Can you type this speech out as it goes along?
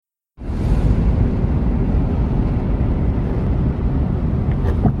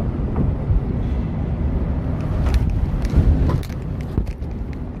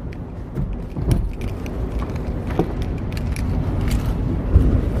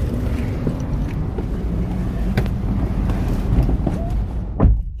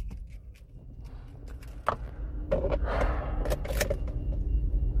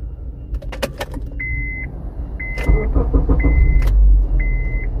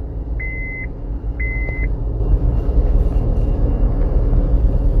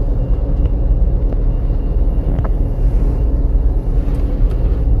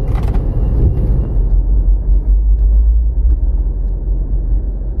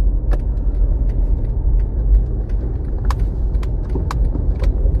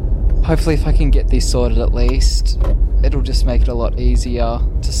Hopefully if I can get this sorted at least, it'll just make it a lot easier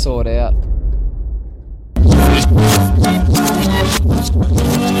to sort out.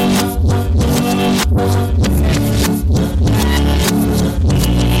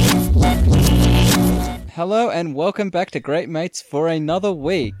 Hello and welcome back to Great Mates for another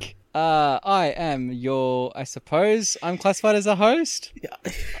week. I am your, I suppose, I'm classified as a host. Yeah.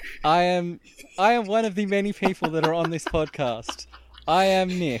 I am one of the many people that are on this podcast. I am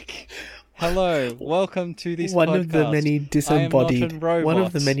Nick. Hello, welcome to this One podcast. of the many disembodied, I am not a robot. one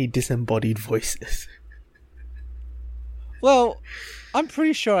of the many disembodied voices. Well, I'm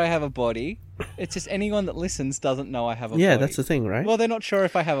pretty sure I have a body. It's just anyone that listens doesn't know I have a body. Yeah, that's the thing, right? Well, they're not sure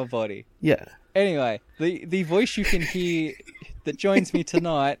if I have a body. Yeah. Anyway, the voice you can hear that joins me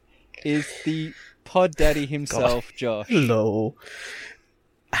tonight is the pod daddy himself, Josh. Hello.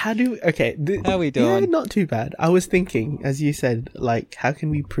 How we doing? Yeah, not too bad. I was thinking, as you said, like, how can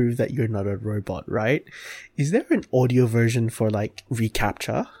we prove that you're not a robot, right? Is there an audio version for, like,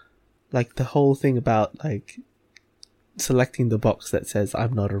 reCAPTCHA? Like, the whole thing about, like, selecting the box that says,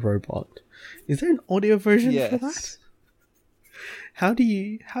 I'm not a robot. Is there an audio version for that? How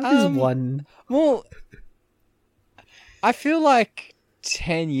does one... Well, I feel like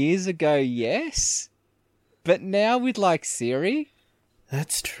 10 years ago, yes. But now with, like, Siri...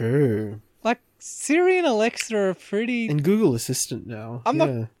 That's true. Like, Siri and Alexa are pretty... And Google Assistant now.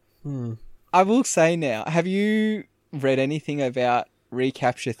 I will say now, have you read anything about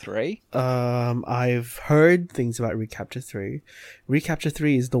reCAPTCHA 3? I've heard things about reCAPTCHA 3. reCAPTCHA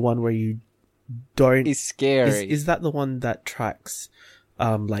 3 is the one where you don't... It's scary. Is that the one that tracks,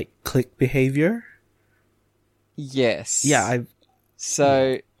 like, click behavior? Yes. Yeah,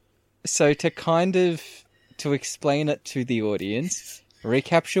 So to kind of... To explain it to the audience...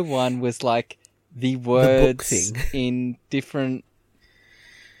 reCAPTCHA 1 was like the words the book thing. In different...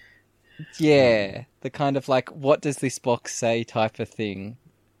 Yeah, the kind of like, what does this box say type of thing.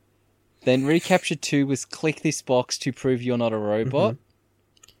 Then reCAPTCHA 2 was click this box to prove you're not a robot.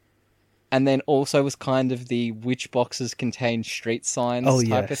 Mm-hmm. And then also was kind of the which boxes contain street signs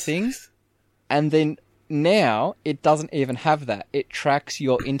type of thing. And then now it doesn't even have that. It tracks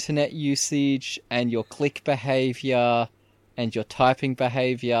your internet usage and your click behavior... and your typing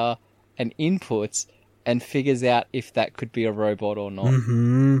behavior and inputs and figures out if that could be a robot or not.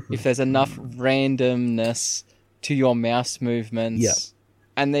 Mm-hmm. If there's enough randomness to your mouse movements. Yep.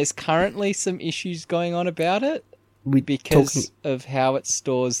 And there's currently some issues going on about it because of how it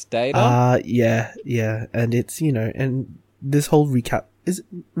stores data. Yeah. And it's, and this whole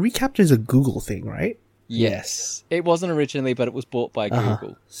reCAPTCHA is a Google thing, right? Yes. It wasn't originally, but it was bought by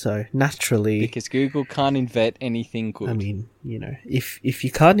Google. So, naturally... Because Google can't invent anything good. I mean, if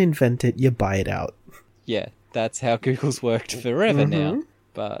you can't invent it, you buy it out. Yeah, that's how Google's worked forever now.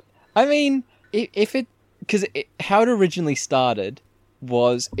 But, I mean, how it originally started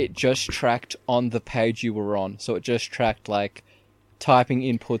was it just tracked on the page you were on. So it just tracked, like, typing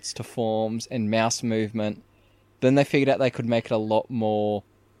inputs to forms and mouse movement. Then they figured out they could make it a lot more...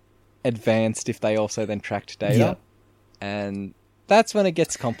 advanced if they also then tracked data. And that's when it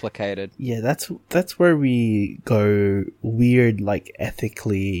gets complicated. Yeah, that's where we go weird, like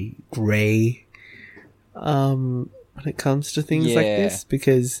ethically grey when it comes to things like this,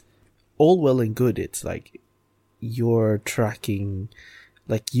 because all well and good, it's like you're tracking,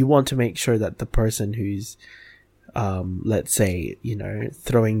 like you want to make sure that the person who's let's say,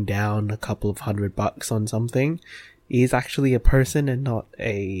 throwing down a couple of $100 on something is actually a person and not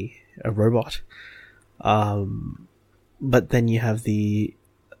a robot. But then you have the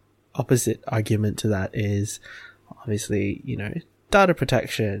opposite argument to that is obviously, data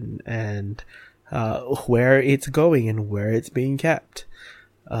protection and where it's going and where it's being kept.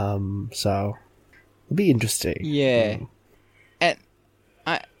 So it'll be interesting. Yeah. And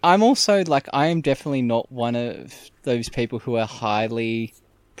I'm also like, I am definitely not one of those people who are highly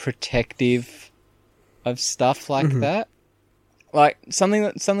protective of stuff like that. Like, something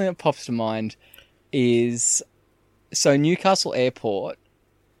that pops to mind is... So, Newcastle Airport,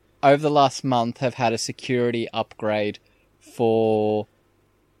 over the last month, have had a security upgrade for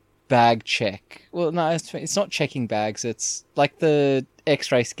bag check. Well, no, it's not checking bags. It's like the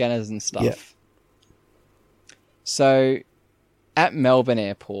X-ray scanners and stuff. Yeah. So, at Melbourne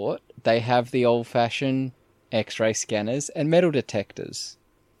Airport, they have the old-fashioned X-ray scanners and metal detectors.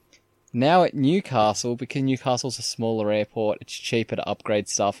 Now at Newcastle, because Newcastle's a smaller airport, it's cheaper to upgrade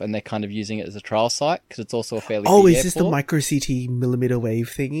stuff, and they're kind of using it as a trial site, because it's also a fairly big airport. Is this the micro CT millimeter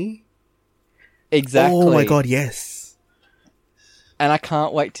wave thingy? Exactly. Oh my god, yes. And I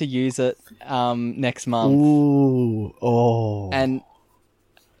can't wait to use it next month. Ooh, oh. And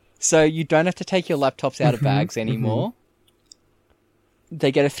So you don't have to take your laptops out of bags anymore.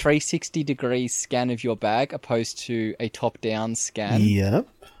 They get a 360 degrees scan of your bag opposed to a top-down scan. Yep.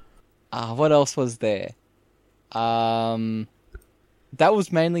 What else was there? That's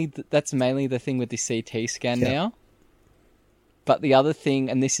mainly the thing with the CT scan now. But the other thing,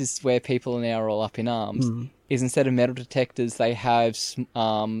 and this is where people are now all up in arms, is instead of metal detectors, they have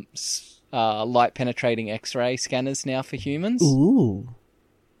light penetrating X-ray scanners now for humans. Ooh.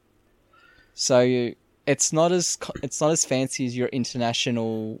 So it's not as fancy as your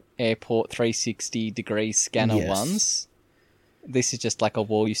international airport 360 degree scanner ones. This is just like a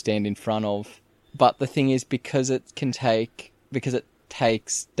wall you stand in front of. But the thing is, because it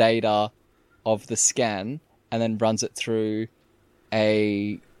takes data of the scan and then runs it through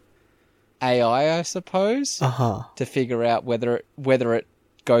a AI, I suppose, to figure out whether it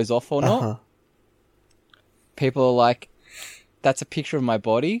goes off or not. People are like, that's a picture of my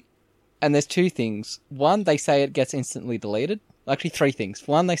body. And there's two things. One, they say it gets instantly deleted. Actually, three things.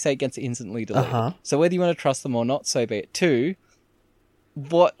 One, they say it gets instantly deleted. So whether you want to trust them or not, so be it. Two,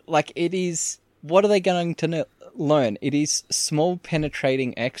 what are they going to learn? It is small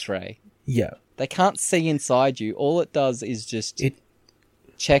penetrating X-ray. Yeah. They can't see inside you. All it does is just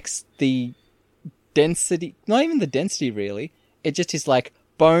checks the density. Not even the density, really. It just is like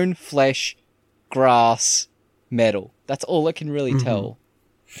bone, flesh, grass, metal. That's all it can really tell.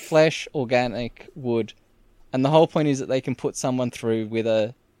 Flesh, organic, wood. And the whole point is that they can put someone through with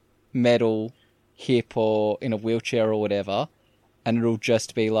a metal hip or in a wheelchair or whatever, and it'll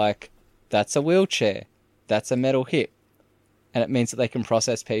just be like, that's a wheelchair, that's a metal hip. And it means that they can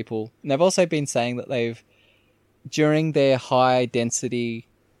process people. And they've also been saying that during their high density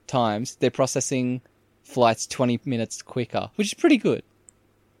times, they're processing flights 20 minutes quicker, which is pretty good.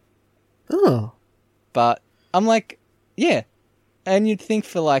 Oh. But I'm like, yeah. And you'd think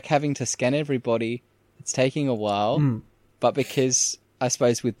for like having to scan everybody, it's taking a while. But because I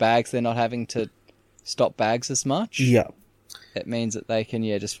suppose with bags, they're not having to stop bags as much. Yeah. It means that they can,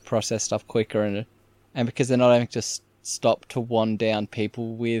 just process stuff quicker. And because they're not having to stop to wand down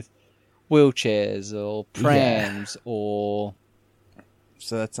people with wheelchairs or prams or...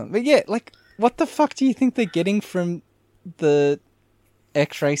 So that's something. But yeah, like, what the fuck do you think they're getting from the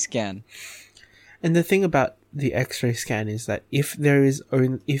X-ray scan? And the thing about the X-ray scan is that if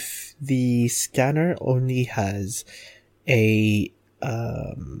the scanner only has a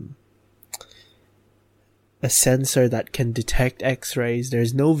sensor that can detect X-rays,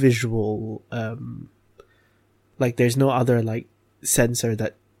 there's no visual, there's no other sensor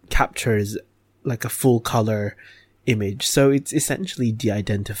that captures like a full color image, so it's essentially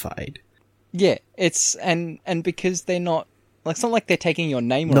de-identified. Yeah, it's and because they're not. It's not like they're taking your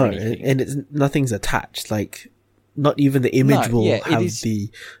name or anything. No, and nothing's attached. Not even the image will have the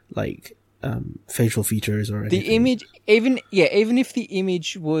facial features or anything. The image, even if the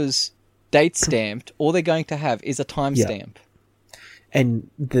image was date stamped, all they're going to have is a timestamp. And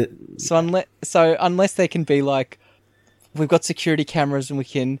unless they can be like, we've got security cameras and we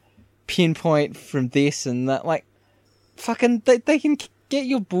can pinpoint from this and that, fucking they can get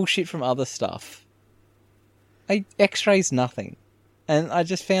your bullshit from other stuff. X-rays nothing. And I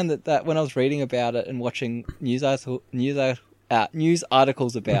just found that when I was reading about it and watching news articles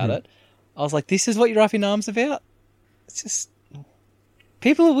about it, I was like, this is what you're up in arms about? It's just...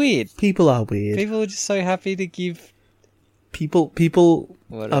 People are weird. People are weird. People are just so happy to give... People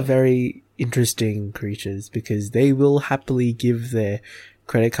are very interesting creatures because they will happily give their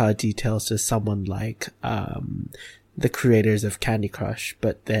credit card details to someone like the creators of Candy Crush,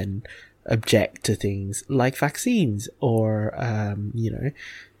 but then object to things like vaccines or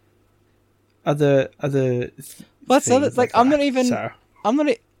other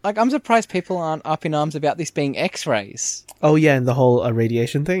I'm surprised people aren't up in arms about this being X-rays. Oh yeah, and the whole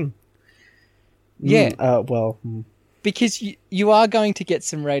radiation thing. Yeah. Because you are going to get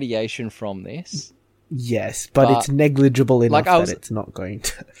some radiation from this. Yes, but it's negligible enough that it's not going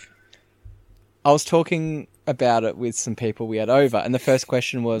to. I was talking about it with some people we had over, and the first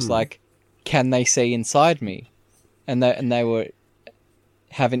question was can they see inside me? And they were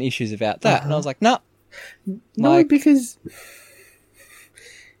having issues about that. And I was like, no. No, because...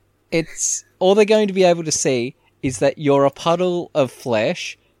 It's... All they're going to be able to see is that you're a puddle of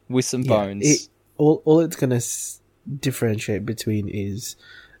flesh with some bones. All it's going to differentiate between is,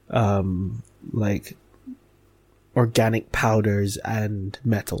 organic powders and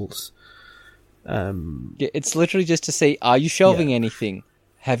metals. It's literally just to see, are you shelving anything?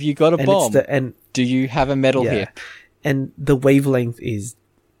 Have you got a bomb? Do you have a metal hip? And the wavelength is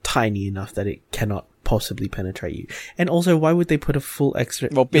tiny enough that it cannot possibly penetrate you. And also, why would they put a full extra...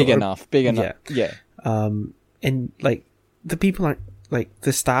 Well, big enough. Yeah. And, like, the people aren't... Like,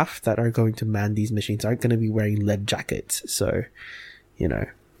 the staff that are going to man these machines aren't going to be wearing lead jackets. So, you know.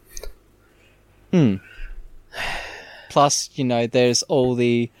 Plus, you know, there's all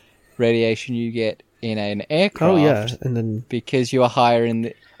the radiation you get in an aircraft. Oh, yeah. And then... Because you are higher in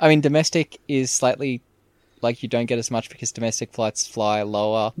the... I mean, domestic is slightly... Like, you don't get as much because domestic flights fly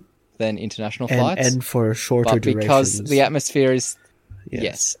lower than international flights. And for shorter durations. Because the atmosphere is...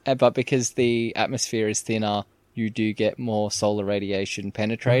 Yes. But because the atmosphere is thinner, you do get more solar radiation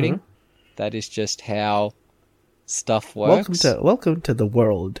penetrating. That is just how stuff works. Welcome to the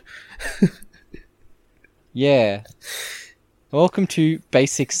world. Yeah. Welcome to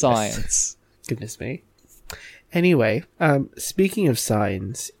basic science. Goodness me. Anyway, speaking of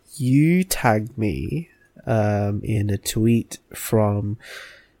science, you tagged me in a tweet from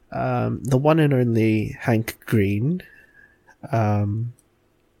the one and only Hank Green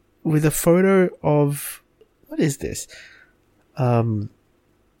with a photo of... What is this?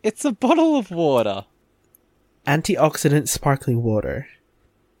 It's a bottle of water. Antioxidant sparkling water.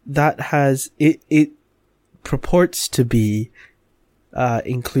 That has... It purports to be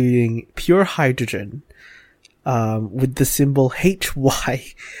including pure hydrogen with the symbol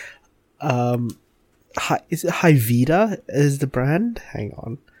HY. Is it Hyvita is the brand? Hang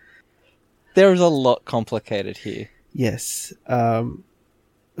on. There is a lot complicated here. Yes.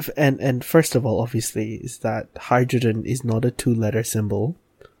 And first of all, obviously, is that hydrogen is not a 2-letter symbol.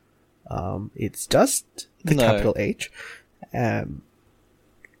 It's just the capital H. But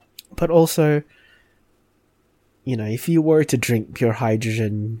also, you know, if you were to drink pure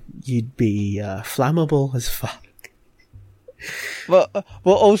hydrogen, you'd be flammable as fuck. Well,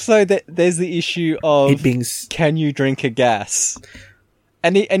 also there's the issue of it being can you drink a gas,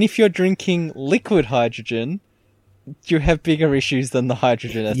 and if you're drinking liquid hydrogen, you have bigger issues than the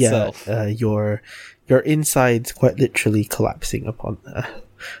hydrogen itself. Yeah, your insides quite literally collapsing upon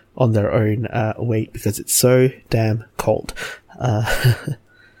on their own weight because it's so damn cold.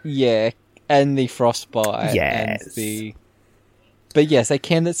 Yeah, and the frostbite. Yes. But yes, a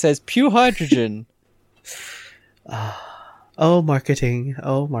can that says pure hydrogen. Oh, marketing.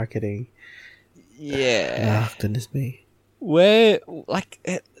 Yeah. Oh, goodness me.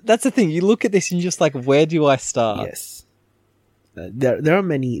 That's the thing. You look at this and you're just like, where do I start? Yes. There are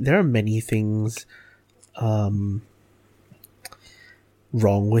many things wrong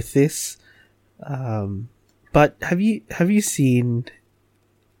with this. But have you seen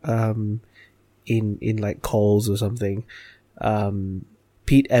in like Coles or something,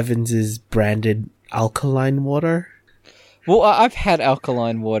 Pete Evans's branded alkaline water? Well, I've had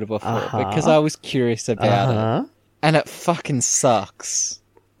alkaline water before because I was curious about it. And it fucking sucks.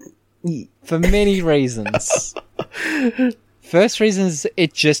 For many reasons. First reason is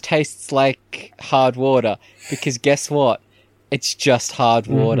it just tastes like hard water. Because guess what? It's just hard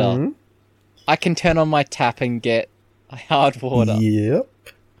water. I can turn on my tap and get hard water. Yep.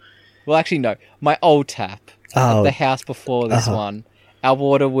 Well, actually, no. My old tap at the house before this one, our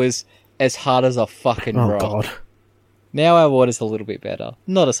water was as hard as a fucking rock. God. Now our water's a little bit better.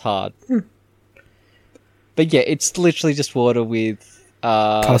 Not as hard. But yeah, it's literally just water with...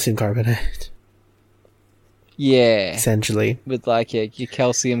 calcium carbonate. Yeah. Essentially. With your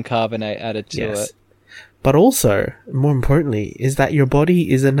calcium carbonate added to it. But also, more importantly, is that your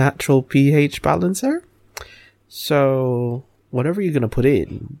body is a natural pH balancer. So, whatever you're going to put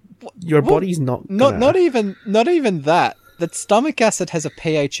in, your body's not gonna... Not even that. That stomach acid has a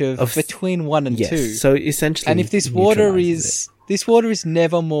pH of between 1 and 2. So essentially, and if this water is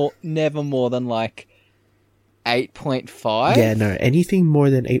never more than like 8.5. Yeah, no, anything more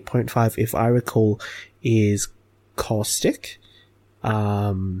than 8.5, if I recall, is caustic.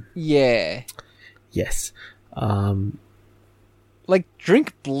 Yeah. Yes. Like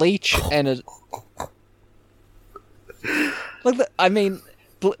drink bleach and it.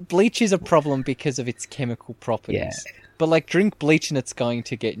 Bleach is a problem because of its chemical properties. Yeah. But like drink bleach and it's going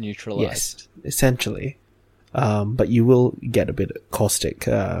to get neutralized. Yes, essentially. But you will get a bit of caustic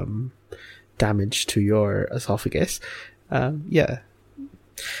damage to your esophagus. Yeah.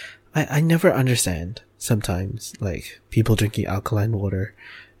 I never understand sometimes, like, people drinking alkaline water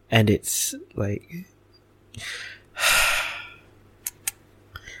and it's like...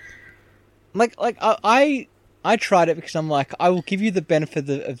 I tried it because I'm like, I will give you the benefit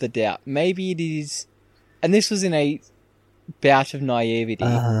of the doubt. Maybe it is... And this was in a bout of naivety.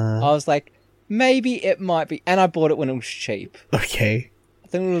 I was like, maybe it might be... And I bought it when it was cheap. Okay. I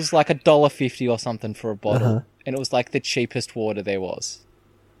think it was like $1.50 or something for a bottle. And it was like the cheapest water there was.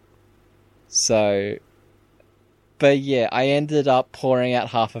 So, but yeah, I ended up pouring out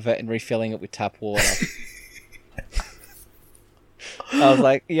half of it and refilling it with tap water. I was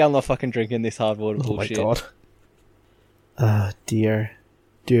like, yeah, I'm not fucking drinking this hard water bullshit. Oh my god. Dear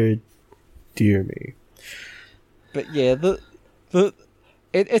me. But yeah,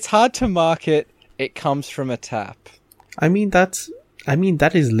 it's hard to market. It comes from a tap. I mean, that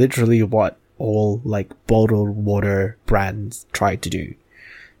is literally what all like bottled water brands try to do.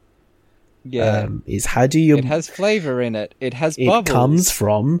 Yeah. Is how do you? It has flavor in it. It has bubbles.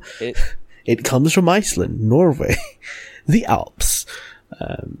 It comes from Iceland, Norway, the Alps.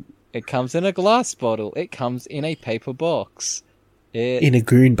 It comes in a glass bottle. It comes in a paper box. In a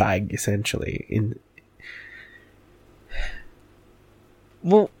goon bag, essentially.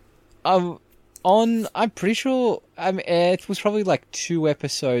 I'm pretty sure. It was probably like 2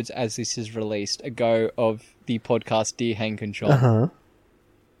 episodes as this is released ago of the podcast Dear Hank and John.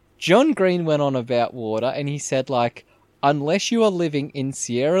 John Green went on about water, and he said, like, unless you are living in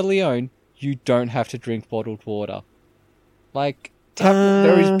Sierra Leone, you don't have to drink bottled water. Like,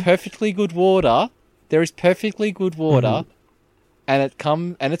 there is perfectly good water. There is perfectly good water, and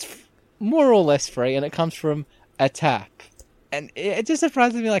it's more or less free, and it comes from a tap. And it just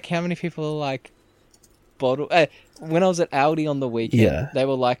surprises me, like, how many people are like, bottle. When I was at Aldi on the weekend, they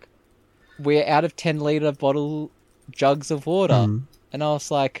were like, we're out of 10-litre bottle jugs of water, and I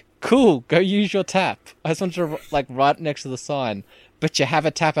was like, cool, go use your tap. I just wanted to, like, write next to the sign, but you have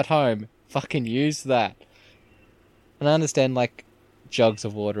a tap at home. Fucking use that. And I understand, like, jugs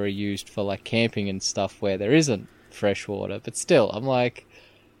of water are used for, like, camping and stuff where there isn't fresh water, but still, I'm like,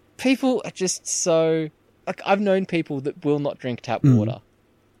 people are just so... Like, I've known people that will not drink tap water.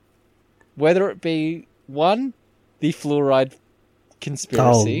 Whether it be, one, the fluoride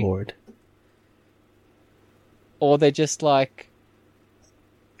conspiracy. Oh, Lord. Or they're just like...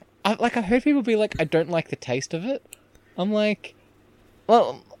 I've heard people be like, I don't like the taste of it. I'm like...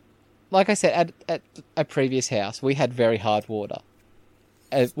 Well, like I said, at a previous house, we had very hard water.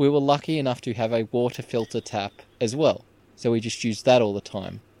 We were lucky enough to have a water filter tap as well. So we just used that all the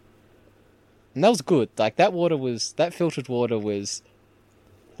time. And that was good. Like, that filtered water was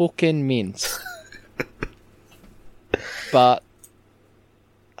fucking mint. But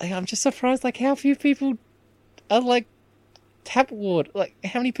I'm just surprised, like, how few people are like tap water. Like,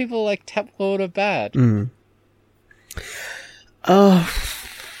 how many people like tap water bad? I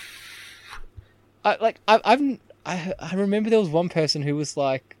remember there was one person who was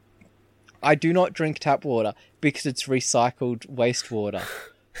like, I do not drink tap water because it's recycled wastewater.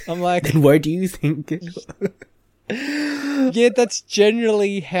 I'm like... Then where do you think... Yeah, that's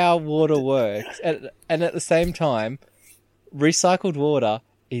generally how water works. And at the same time, recycled water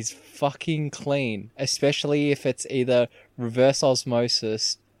is fucking clean. Especially if it's either reverse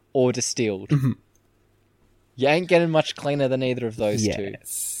osmosis or distilled. You ain't getting much cleaner than either of those two.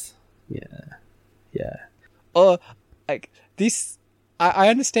 Yeah. Or, like, this... I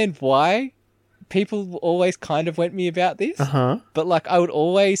understand why people always kind of went me about this, but, like, I would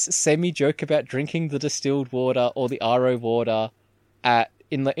always semi-joke about drinking the distilled water or the RO water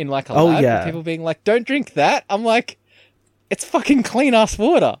in like a lab, and people being like, don't drink that. I'm like, it's fucking clean-ass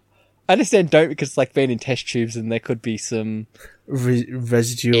water. I understand don't because it's, like, been in test tubes and there could be some...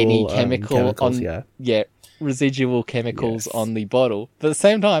 residual any chemical chemicals, residual chemicals on the bottle. But at the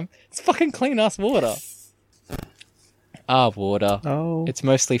same time, it's fucking clean-ass water. Water. Oh. It's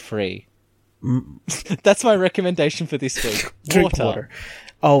mostly free. That's my recommendation for this week. Drink water.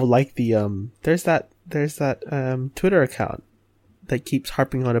 Oh, like the there's that Twitter account that keeps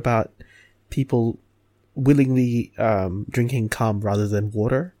harping on about people willingly drinking cum rather than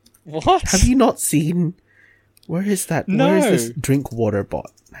water. What? Have you not seen? Where is that? No. Where is this drink water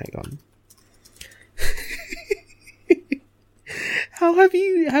bot? Hang on. How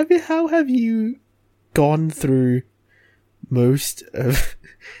have you gone through most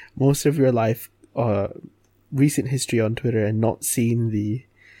of your life, recent history on Twitter, and not seen the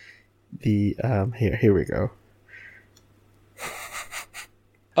here we go.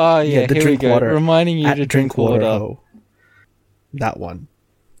 Oh yeah, the here drink we go. water Reminding you to drink water. Oh, that one.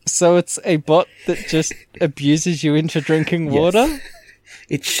 So it's a bot that just abuses you into drinking water? Yes.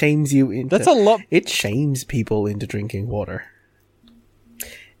 It shames you into... That's a lot... It shames people into drinking water.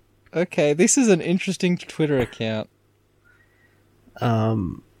 Okay, this is an interesting Twitter account.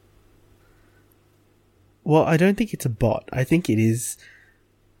 Well, I don't think it's a bot. I think it is...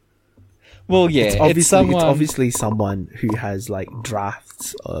 Well, yeah, it's obviously someone who has, like,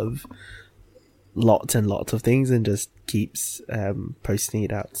 drafts of lots and lots of things and just keeps posting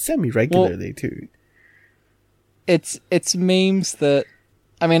it out semi-regularly too. It's memes that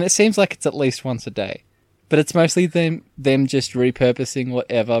I mean, it seems like it's at least once a day. But it's mostly them just repurposing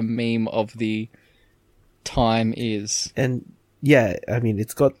whatever meme of the time is. And yeah, I mean,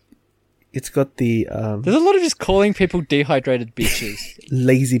 it's got the there's a lot of just calling people dehydrated bitches.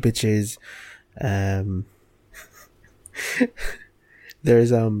 lazy bitches. There's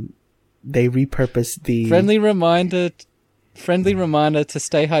they repurposed the friendly reminder to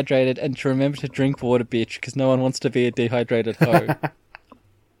stay hydrated and to remember to drink water, bitch, because no one wants to be a dehydrated hoe.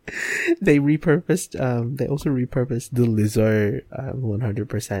 They also repurposed the Lizzo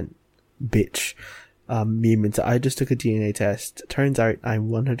 100% bitch meme into I just took a DNA test. Turns out I'm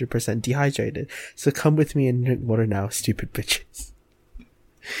 100% dehydrated. So come with me and drink water now, stupid bitches.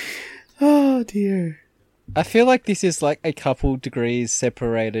 Oh dear. I feel like this is like a couple degrees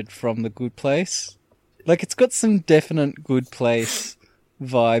separated from The Good Place. Like, it's got some definite Good Place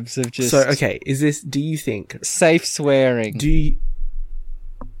vibes of just... So, okay, do you think... safe swearing. Do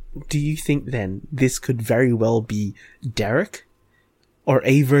you think then this could very well be Derek? Or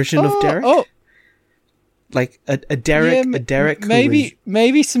a version of Derek? Oh, like a Derek, yeah, a Derek.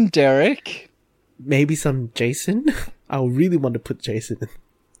 Maybe some Derek, maybe some Jason. I really want to put Jason in.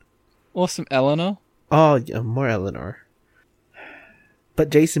 Or some Eleanor. Oh, yeah, more Eleanor. But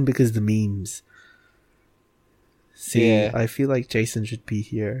Jason because the memes. See, yeah. I feel like Jason should be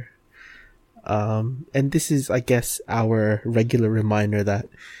here. And this is, I guess, our regular reminder that,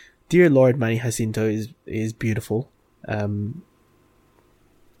 dear Lord, Manny Jacinto is beautiful.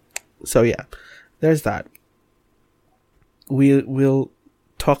 So yeah, there's that. We'll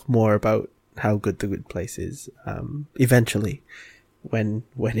talk more about how good The Good Place is eventually when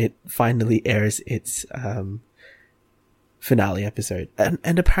it finally airs its finale episode.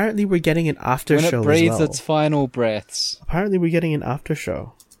 And apparently we're getting an after show as well. When it breathes its final breaths. Apparently we're getting an after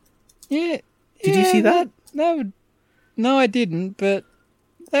show. Yeah. Did you see that? That would... No, I didn't, but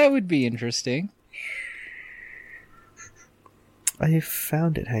that would be interesting. I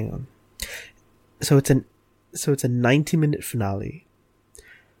found it. Hang on. So it's a 90-minute finale.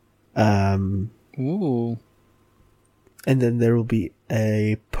 Ooh. And then there will be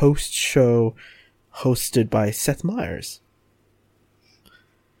a post-show hosted by Seth Meyers.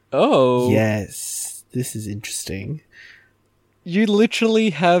 Oh. Yes. This is interesting. You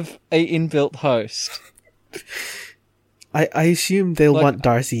literally have a inbuilt host. I assume they'll want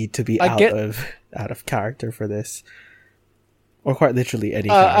Darcy to be out of character for this. Or quite literally any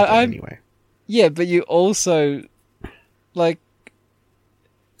character anyway. Yeah, but you also like.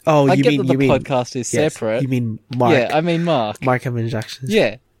 Oh, I you get mean that the podcast is separate. You mean Mark? Yeah, I mean Mark. Mark Evan Jackson.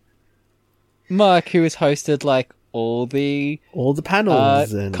 Yeah, Mark, who has hosted like all the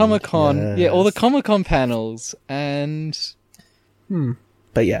panels, and Comic-Con. Yes. Yeah, all the Comic-Con panels and.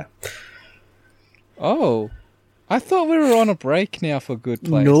 But yeah. Oh, I thought we were on a break now for Good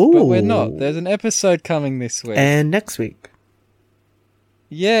Place. No, but we're not. There's an episode coming this week and next week.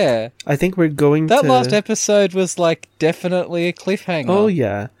 Yeah. I think we're going That last episode was, like, definitely a cliffhanger. Oh,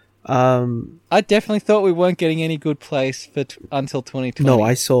 yeah. I definitely thought we weren't getting any Good Place until 2020. No,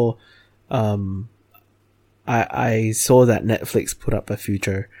 I saw... I saw that Netflix put up a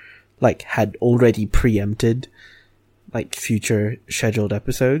future... Like, had already preempted... Like, future scheduled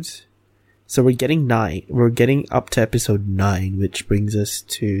episodes. So we're getting 9. We're getting up to episode 9, which brings us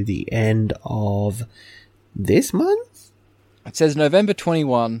to the end of this month? It says November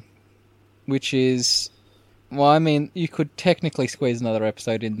 21, which is... Well, I mean, you could technically squeeze another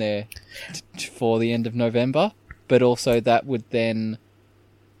episode in there for the end of November, but also that would then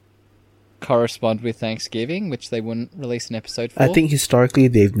correspond with Thanksgiving, which they wouldn't release an episode for. I think historically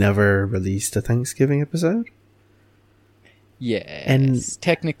they've never released a Thanksgiving episode. Yeah, and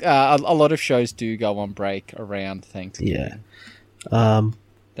a lot of shows do go on break around Thanksgiving. Yeah,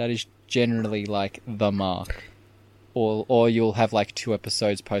 that is generally like the mark. Or you'll have like 2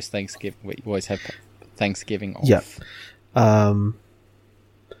 episodes post Thanksgiving where you always have Thanksgiving off. Yeah.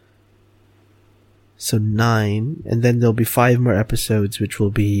 So 9, and then there'll be 5 more episodes, which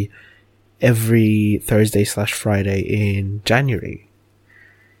will be every Thursday/Friday in January.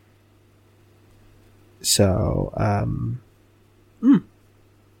 So,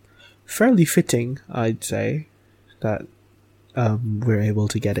 fairly fitting, I'd say, that we're able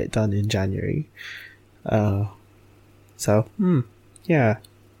to get it done in January. So, yeah.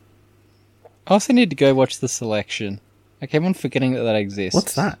 I also need to go watch The Selection. I keep on forgetting that exists.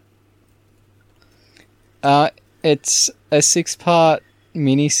 What's that? It's a 6-part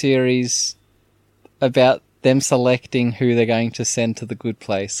mini-series about them selecting who they're going to send to the Good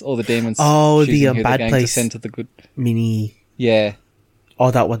Place, or the demons. Oh, the who Bad they're going Place to send to the good mini. Yeah.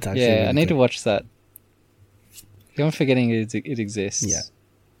 Oh, that one's actually. Yeah, really I need good. to watch that. I'm forgetting it exists. Yeah.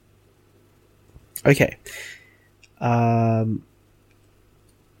 Okay.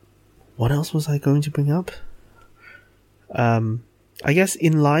 What else was I going to bring up? I guess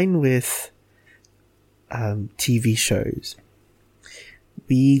in line with TV shows,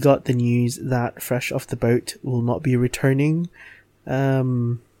 we got the news that Fresh Off the Boat will not be returning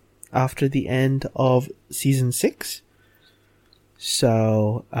after the end of season 6.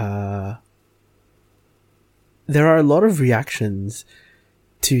 So there are a lot of reactions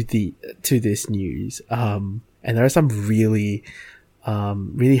to this news, and there are some really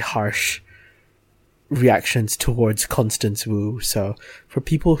harsh reactions towards Constance Wu. So for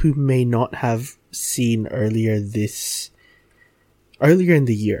people who may not have seen earlier in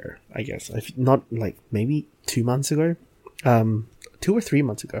the year, I guess, if not like maybe 2 months ago, 2 or 3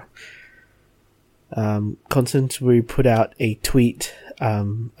 months ago, Constance Wu put out a tweet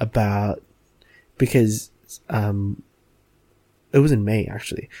about, because it was in May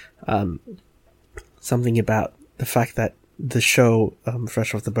actually, something about the fact that the show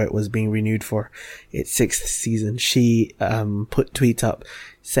Fresh Off the Boat was being renewed for its 6th season. She put tweets up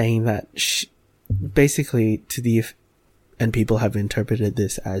saying that basically and people have interpreted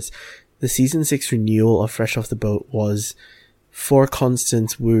this as the season 6 renewal of Fresh Off the Boat was for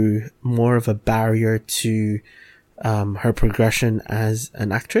Constance Wu more of a barrier to her progression as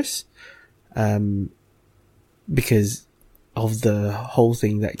an actress, because of the whole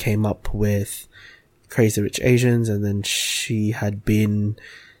thing that came up with Crazy Rich Asians, and then she had been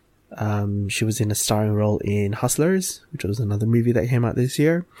she was in a starring role in Hustlers, which was another movie that came out this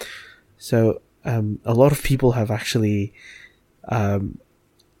year. So a lot of people have actually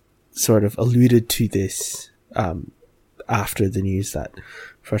sort of alluded to this after the news that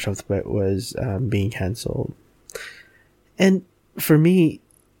Fresh Off the Boat was being cancelled. And for me,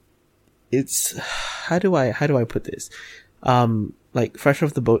 it's how do I put this? Like Fresh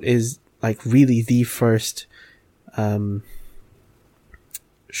Off the Boat is like really the first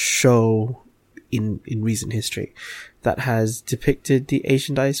show in recent history that has depicted the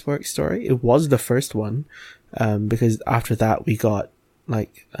Asian diasporic story. It was the first one, because after that we got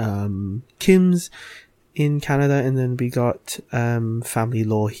like Kim's in Canada, and then we got Family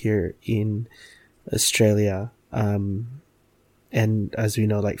Law here in Australia. And as we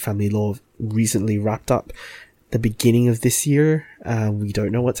know, like Family Law recently wrapped up the beginning of this year. We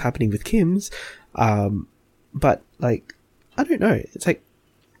don't know what's happening with Kim's, but like I don't know. It's like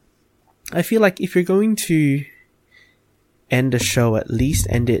I feel like if you're going to end a show, at least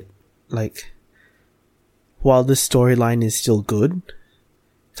end it like while the storyline is still good.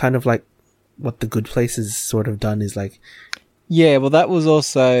 Kind of like what The Good Place has sort of done is like... Yeah, well that was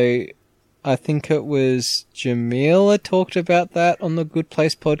also... I think it was Jamila talked about that on the Good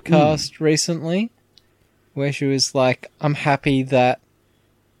Place podcast recently, where she was like, I'm happy that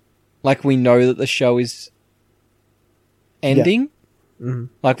like we know that the show is ending. Yeah. Mm-hmm.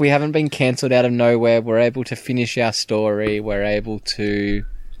 Like we haven't been cancelled out of nowhere. We're able to finish our story. We're able to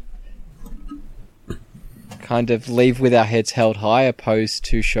kind of leave with our heads held high, opposed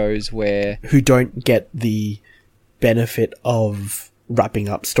to shows where... Who don't get the benefit of wrapping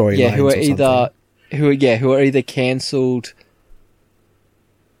up storylines. Yeah, who are either cancelled,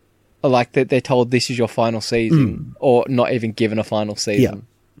 or like that they're told this is your final season, or not even given a final season.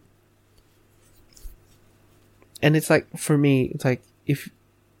 Yeah. And it's like, for me, it's like, if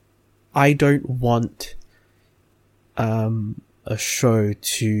I don't want a show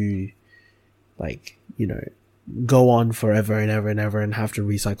to like, you know, go on forever and ever and ever and have to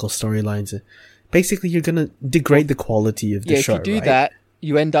recycle storylines. Basically, you're going to degrade the quality of the show, if you do that,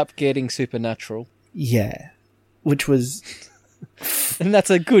 you end up getting Supernatural. Yeah. Which was... and that's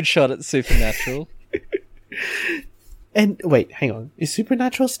a good shot at Supernatural. And, wait, hang on. Is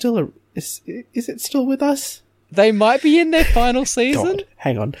Supernatural still... Is it still with us? They might be in their final season. God,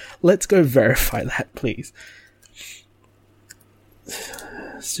 hang on. Let's go verify that, please.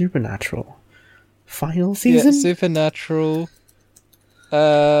 Supernatural. Final season? Yeah, Supernatural...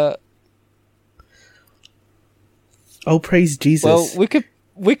 Oh, praise Jesus. Well,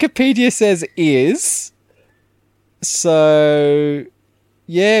 Wikipedia says is. So,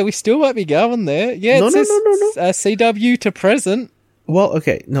 yeah, we still might be going there. Yeah, no. CW to present. Well,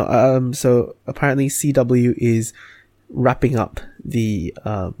 okay. No, so apparently CW is wrapping up the...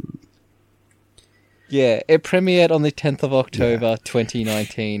 Yeah, it premiered on the 10th of October,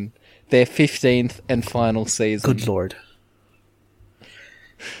 2019. Their 15th and final season. Good Lord.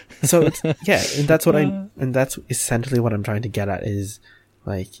 So it's, yeah, and that's what and that's essentially what I'm trying to get at is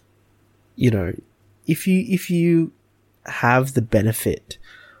like, you know, if you have the benefit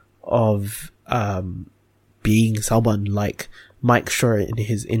of being someone like Mike Schur in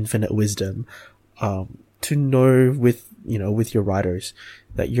his infinite wisdom, to know with your writers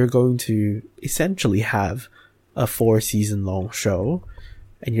that you're going to essentially have a 4-season long show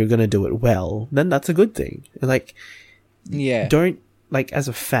and you're going to do it well, then that's a good thing. Like, yeah, don't, like, as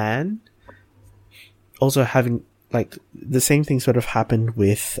a fan, also having, like, the same thing sort of happened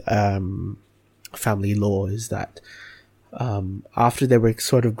with Family Law, is that after they were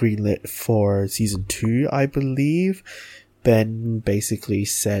sort of greenlit for season 2, I believe, Ben basically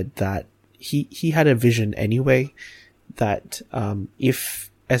said that he had a vision anyway that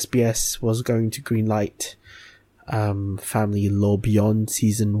if SBS was going to greenlight Family Law beyond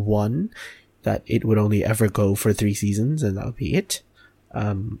season 1, that it would only ever go for 3 seasons and that would be it.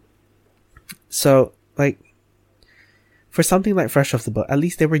 So, like, for something like Fresh Off the Boat, at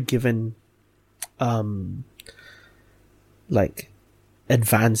least they were given like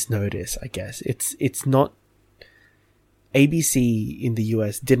advance notice, I guess. It's not, ABC in the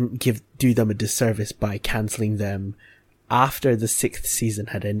US didn't do them a disservice by cancelling them after the 6th season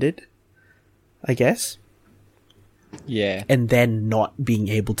had ended, I guess. Yeah. And then not being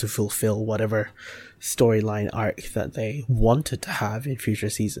able to fulfill whatever storyline arc that they wanted to have in future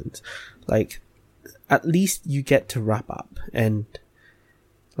seasons. Like, at least you get to wrap up. And,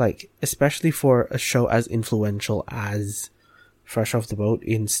 like, especially for a show as influential as Fresh Off the Boat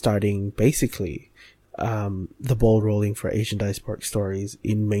in starting basically the ball rolling for Asian diasporic stories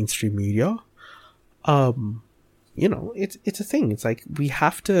in mainstream media, it's a thing. It's like, we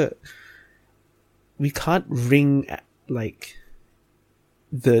can't wring, like,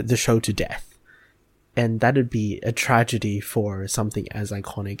 the show to death, and that'd be a tragedy for something as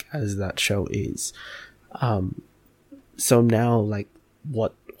iconic as that show is. So now, like,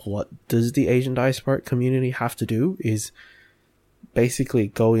 what does the Asian diasporic community have to do is basically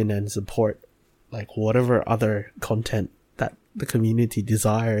go in and support, like, whatever other content that the community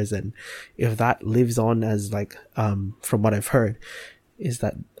desires. And if that lives on as, like, from what I've heard, is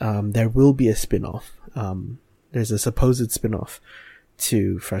that there will be a spin-off. There's a supposed spin-off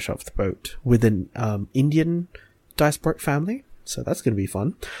to Fresh Off the Boat with an Indian diasporic family, so that's going to be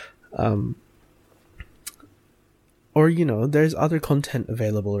fun. Or, there's other content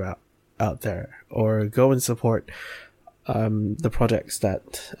available out there, or go and support the projects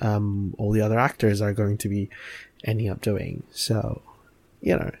that all the other actors are going to be ending up doing. So,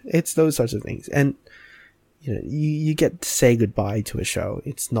 it's those sorts of things. And, you get to say goodbye to a show.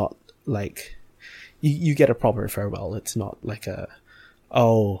 It's not like you get a proper farewell. It's not like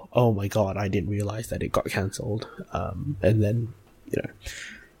oh my god, I didn't realize that it got cancelled. And then,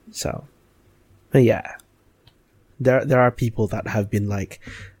 so, but yeah, there are people that have been like,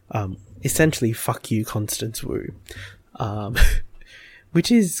 essentially, fuck you, Constance Wu.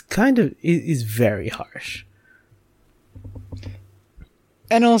 Which is is very harsh.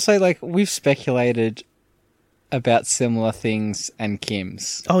 And also, like, we've speculated about similar things and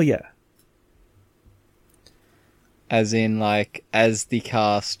Kim's. Oh, yeah. As in, like, as the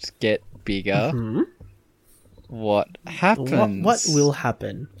cast get bigger, what happens? What will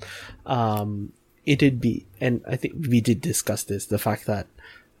happen? It'd be, and I think we did discuss this, the fact that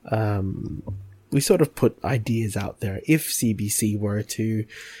we sort of put ideas out there. If CBC were to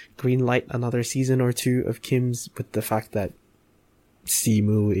greenlight another season or 2 of Kim's, with the fact that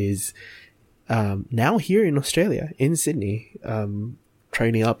Simu is now here in Australia, in Sydney,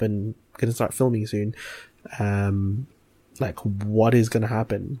 training up and gonna start filming soon. Like, what is gonna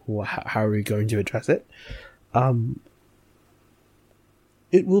happen? How are we going to address it?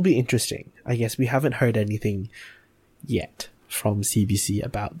 It will be interesting. I guess we haven't heard anything yet from CBC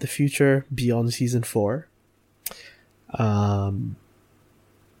about the future beyond season 4. But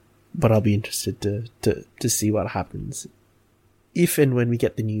I'll be interested to see what happens if and when we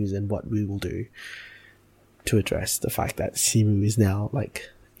get the news, and what we will do to address the fact that Simu is now, like,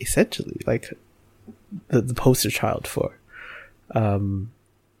 essentially, like, the poster child for,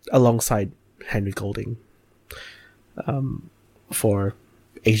 alongside Henry Golding, for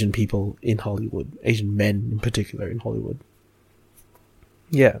Asian people in Hollywood, Asian men in particular in Hollywood.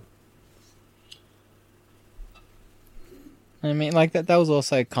 Yeah. I mean, like, that was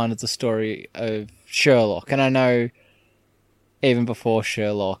also kind of the story of Sherlock. And I know even before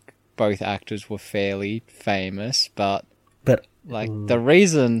Sherlock, both actors were fairly famous, but like, the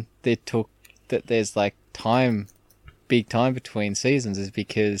reason they took that there's, like, big time between seasons is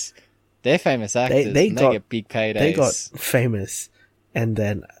because they're famous actors, they get big paydays. They got famous, and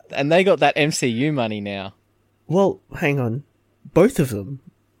they got that MCU money now. Well, hang on. Both of them,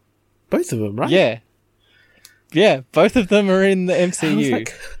 right? Yeah, both of them are in the MCU.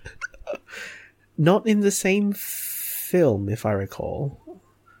 Like, not in the same film, if I recall.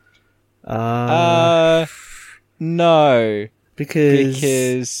 No.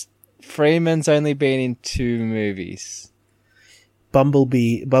 Because Freeman's only been in 2 movies.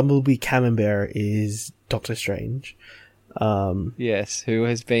 Bumblebee Camembert is Doctor Strange. Yes, who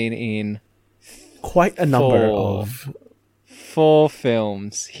has been in quite a number of 4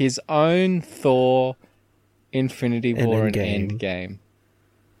 films. His own Thor, Infinity War, and Endgame.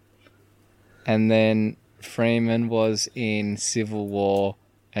 And then Freeman was in Civil War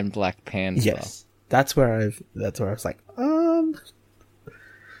and Black Panther. Yes. That's where I was like,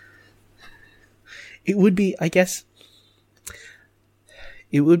 it would be, I guess,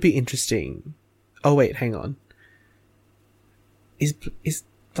 it would be interesting. Oh wait, hang on. Is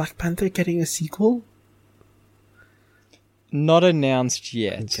Black Panther getting a sequel? Not announced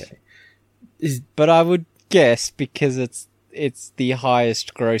yet. Okay. But I would guess because it's the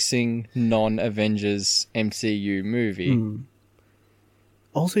highest grossing non-Avengers MCU movie.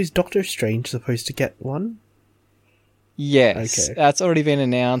 Also, is Doctor Strange supposed to get one? Yes, okay. That's already been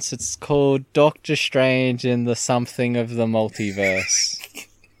announced. It's called Doctor Strange in the something of the multiverse.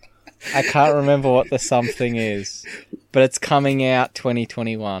 I can't remember what the something is, but it's coming out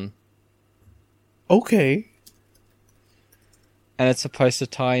 2021. Okay. And it's supposed to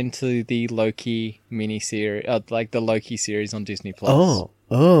tie into the Loki miniseries, like the Loki series on Disney+. Oh,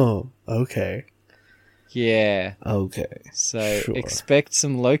 okay. Yeah. Okay. So sure. Expect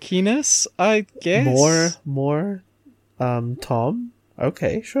some Loki-ness, I guess. More, Tom?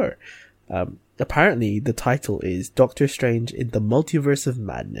 Okay, sure. Apparently the title is Doctor Strange in the Multiverse of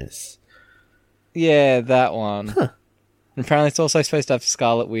Madness. Yeah, that one. Huh. And apparently it's also supposed to have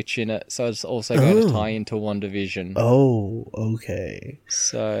Scarlet Witch in it, so it's also going to tie into WandaVision. Oh, okay.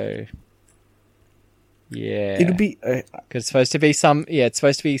 So, yeah. It'll be... Cause it's supposed to be some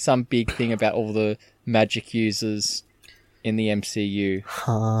big thing about all the magic users in the MCU.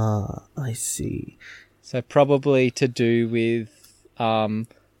 I see. So probably to do with,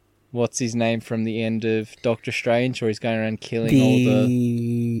 what's his name from the end of Doctor Strange, where he's going around killing all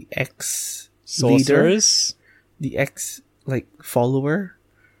the ex-sorcerers? The ex, follower?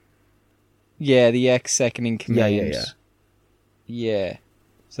 Yeah, the ex-second in command. Yeah.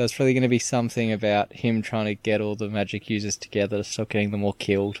 So it's probably going to be something about him trying to get all the magic users together to stop getting them all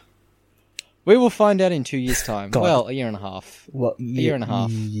killed. We will find out in 2 years' time. God. Well, a year and a half. Well, a year and a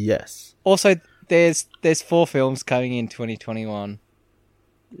half. Yes. Also, there's 4 films coming in 2021.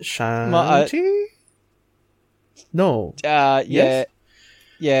 Shang-Chi? No. Yeah. Yes?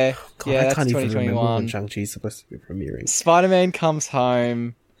 Yeah. God, yeah, I that's can't even remember 2021. when Shang-Chi is supposed to be premiering. Spider-Man Comes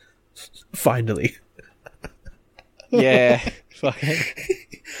Home. Finally. Yeah. Fucking.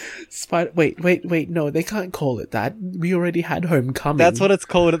 Wait, no, they can't call it that. We already had Homecoming. That's what it's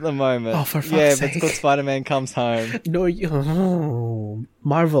called at the moment. Oh, for fuck's sake. sake. But it's called Spider-Man Comes Home. No,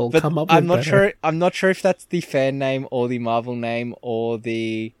 Marvel, But come up I'm with not better. sure. I'm not sure if that's the fan name or the Marvel name or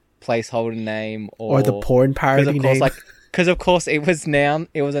the placeholder name Or the porn parody name. Because of course it was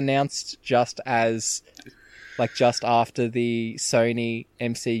announced just as, just after the Sony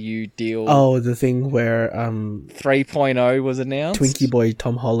MCU deal. Oh, the thing where 3.0 was announced. Twinkie Boy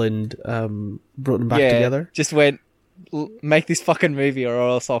Tom Holland brought them back together. Just went, make this fucking movie or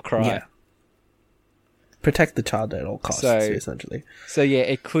else I'll cry. Yeah. Protect the child at all costs, essentially. So yeah,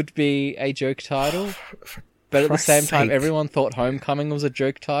 it could be a joke title, but at the same time, everyone thought Homecoming was a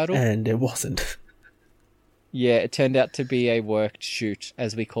joke title, and it wasn't. Yeah, it turned out to be a worked shoot,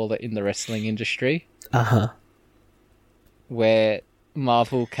 as we call it in the wrestling industry. Where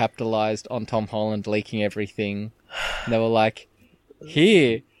Marvel capitalized on Tom Holland leaking everything. They were like,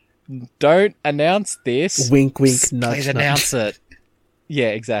 "Here, don't announce this. Wink, wink, nudge, please nudge. announce it." Yeah,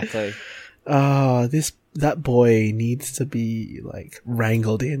 exactly. That boy needs to be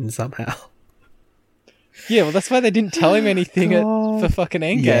wrangled in somehow. Yeah, well, that's why they didn't tell him anything for fucking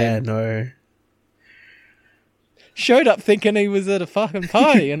Endgame. Yeah, no. Showed up thinking he was at a fucking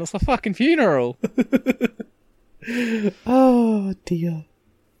party and it's a fucking funeral. Oh, dear.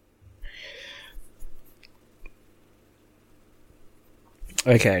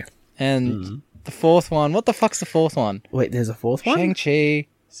 Okay. And the fourth one, what the fuck's the fourth one? Wait, there's a fourth one? Shang-Chi.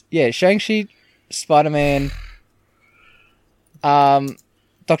 Yeah, Shang-Chi, Spider-Man, Doctor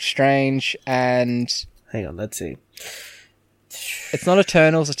Strange, and... Hang on, let's see. It's not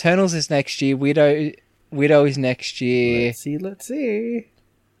Eternals. Eternals is next year. Widow is next year. Let's see.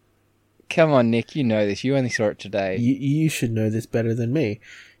 Come on, Nick, you know this. You only saw it today. You should know this better than me.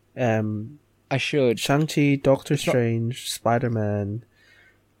 I should. Shang-Chi, Doctor Strange, Spider-Man,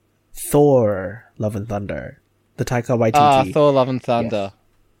 Thor, Love and Thunder. The Taika Waititi. Thor, Love and Thunder.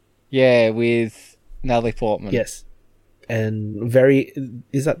 Yeah, with Natalie Portman. Yes. and very...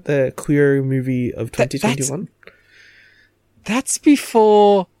 Is that the queer movie of 2021? That's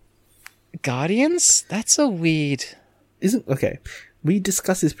before Guardians? That's a weird... Okay, we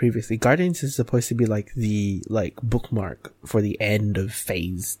discussed this previously. Guardians is supposed to be like the bookmark for the end of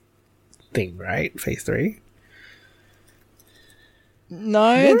phase thing, right? Phase 3?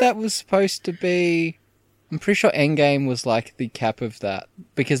 No, that was supposed to be... I'm pretty sure Endgame was like the cap of that,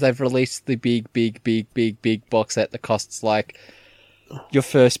 because they've released the big box set that costs like your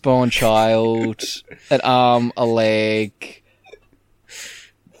firstborn child, an arm, a leg,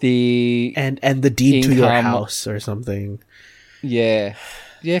 and the deed to your house or something. Yeah.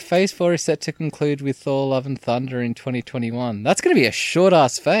 Yeah, Phase 4 is set to conclude with Thor Love and Thunder in 2021. That's going to be a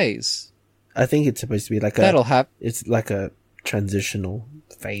short-ass phase. I think it's supposed to be like it's like a transitional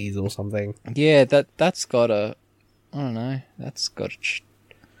phase or something. Yeah, that's got a... I don't know. That's got a...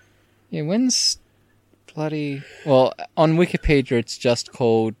 Yeah, when's bloody... Well, on Wikipedia it's just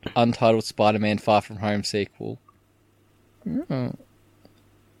called Untitled Spider-Man Far From Home sequel. Oh.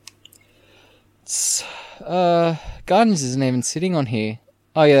 It's... Guardians isn't even sitting on here.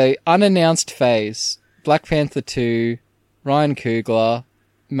 Oh yeah, unannounced phase. Black Panther 2, Ryan Coogler,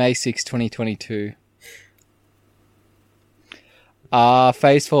 May 6, 2022.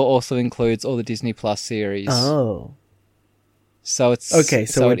 Phase 4 also includes all the Disney Plus series. Oh. So it's... Okay,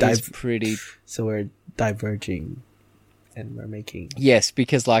 so we're diverging and we're making... Yes,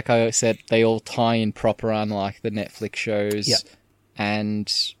 because like I said, they all tie in proper, unlike the Netflix shows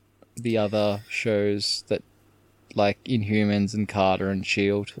and the other shows that like Inhumans and Carter and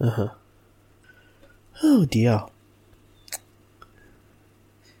S.H.I.E.L.D. Uh-huh. Oh dear.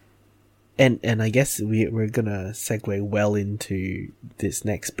 And I guess we're gonna segue well into this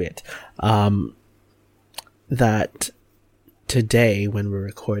next bit. That today, when we're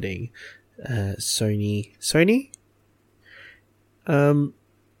recording, Sony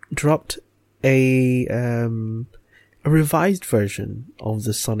dropped a revised version of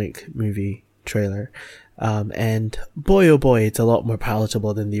the Sonic movie trailer. And boy oh boy, it's a lot more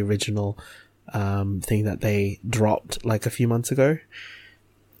palatable than the original thing that they dropped like a few months ago.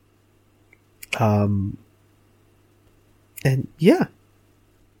 And yeah,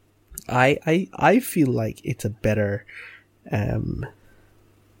 I feel like it's a better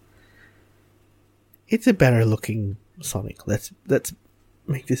looking Sonic. Let's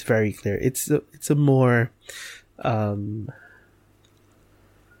make this very clear. It's a more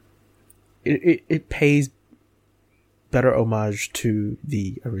it pays better homage to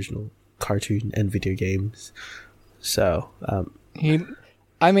the original cartoon and video games. So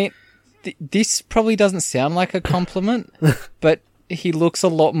this probably doesn't sound like a compliment, but he looks a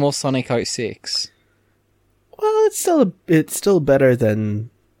lot more Sonic 06. Well, it's still better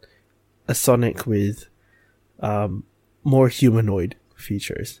than a Sonic with more humanoid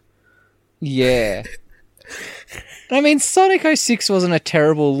features. Yeah. I mean, Sonic 06 wasn't a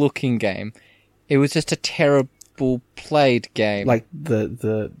terrible looking game. It was just a terrible played game. Like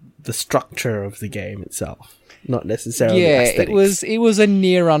the structure of the game itself. Not necessarily aesthetics. It was a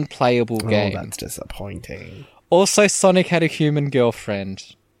near unplayable game. Oh, that's disappointing. Also, Sonic had a human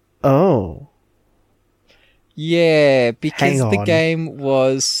girlfriend. Oh. Yeah, because the game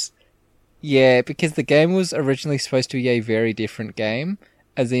was originally supposed to be a very different game,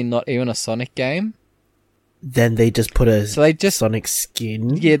 as in not even a Sonic game. Then they just put Sonic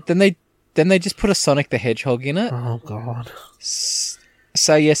skin. Yeah, then they just put a Sonic the Hedgehog in it. Oh god.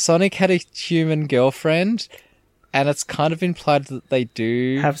 So yeah, Sonic had a human girlfriend. And it's kind of implied that they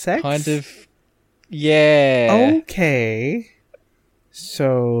do have sex? Kind of. Yeah. Okay.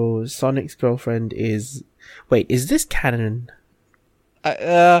 So Sonic's girlfriend is... Wait, is this canon?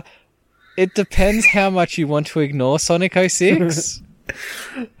 It depends how much you want to ignore Sonic 06.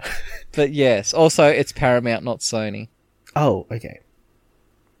 But yes, also it's Paramount, not Sony. Oh, okay.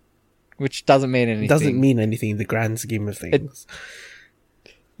 Which doesn't mean anything. Doesn't mean anything in the grand scheme of things.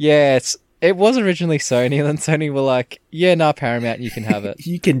 It was originally Sony, and then Sony were like, yeah, nah, Paramount, you can have it.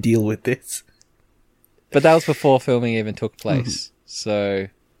 You can deal with this. But that was before filming even took place, so...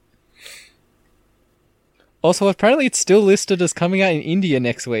 Also, apparently it's still listed as coming out in India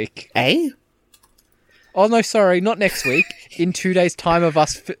next week. Eh? Oh, no, sorry, not next week. In 2 days' time of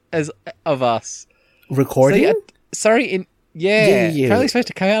us. Recording? Apparently it's supposed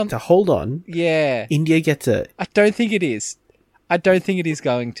to come out... Hold on. Yeah. India gets a... I don't think it is. I don't think it is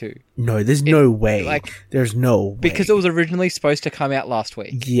going to. No, there's no way. There's no way. Because it was originally supposed to come out last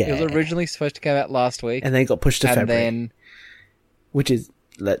week. Yeah. It was originally supposed to come out last week. And then it got pushed to February. Which is,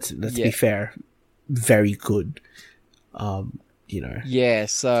 let's be fair, very good. Yeah,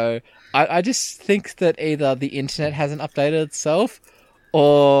 so I just think that either the internet hasn't updated itself,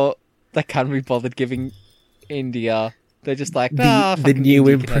 or they can't be bothered giving India. They're just like, the fucking new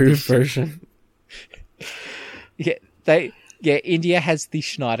India can have this improved shit." version. India has the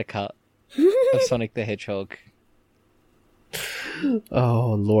Schneider cut of Sonic the Hedgehog.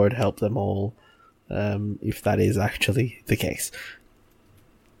 Oh, Lord help them all, if that is actually the case.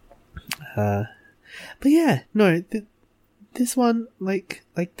 But yeah, no, this one, like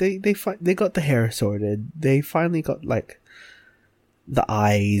they got the hair sorted. They finally got like the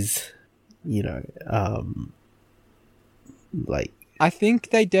eyes, like I think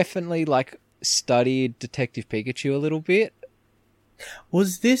they definitely like studied Detective Pikachu a little bit.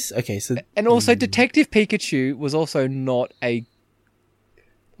 was this okay? So And also, Detective Pikachu was also not a...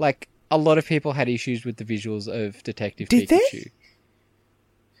 Like, a lot of people had issues with the visuals of Detective Did they? Pikachu.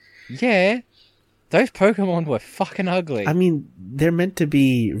 Yeah. Those Pokemon were fucking ugly. I mean, they're meant to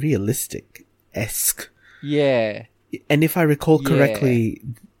be realistic-esque. Yeah. And if I recall Yeah. correctly,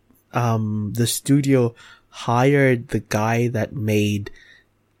 the studio hired the guy that made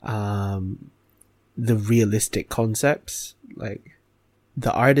the realistic concepts, like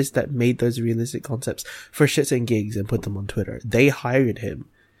the artist that made those realistic concepts for shits and gigs and put them on Twitter. They hired him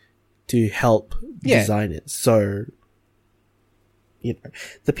to help design it. So,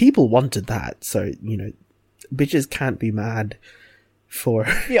 the people wanted that. So, bitches can't be mad for...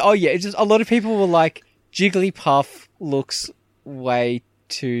 Yeah, oh yeah, it's just a lot of people were like, Jigglypuff looks way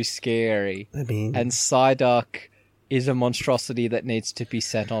too scary. I mean... And Psyduck is a monstrosity that needs to be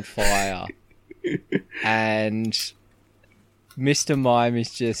set on fire. And Mr. Mime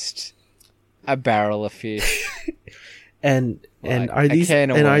is just a barrel of fish. And are these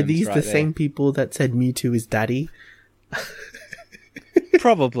the same people that said Mewtwo is daddy?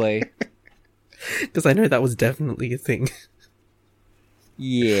 Probably. Because I know that was definitely a thing.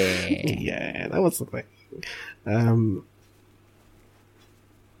 Yeah. Yeah, that was the thing.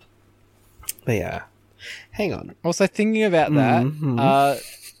 But yeah. Hang on. Also, thinking about that,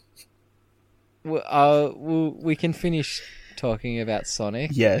 Mhm. we can finish talking about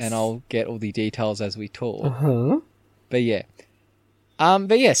Sonic. Yes. And I'll get all the details as we talk. Uh-huh. But yeah.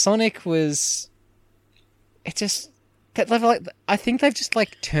 Sonic was... It just... That level, like, I think they've just,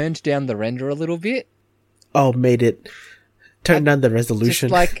 like, turned down the render a little bit. Oh, turn down the resolution.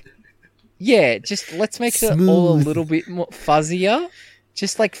 Just, like... Yeah, just let's make it all a little bit more fuzzier.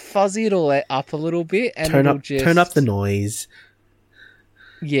 Just, like, fuzzy it all up a little bit. And turn up the noise.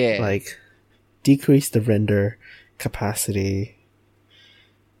 Yeah. Like, decrease the render capacity.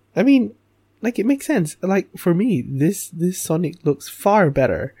 I mean, like, it makes sense. Like, for me, this Sonic looks far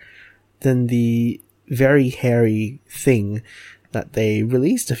better than the very hairy thing that they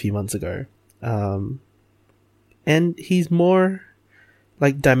released a few months ago. And he's more,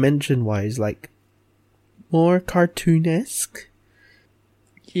 like, dimension-wise, like, more cartoonesque.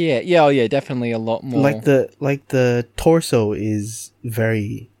 Yeah, definitely a lot more. Like the torso has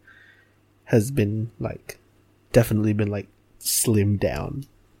been, like, definitely been, like, slimmed down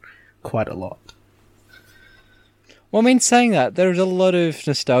quite a lot. Well, I mean, saying that, there's a lot of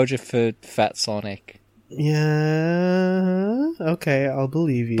nostalgia for Fat Sonic. Yeah, okay, I'll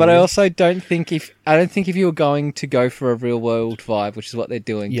believe you. But I also don't think if you were going to go for a real world vibe, which is what they're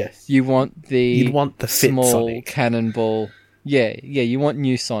doing, yes, you'd want the fit small Sonic. cannonball. Yeah, you want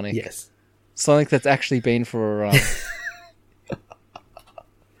new Sonic. Yes. Sonic that's actually been for a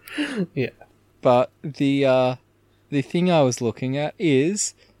run. Yeah. But the thing I was looking at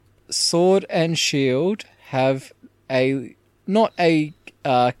is Sword and Shield have not a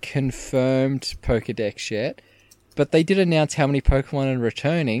confirmed Pokédex yet, but they did announce how many Pokemon are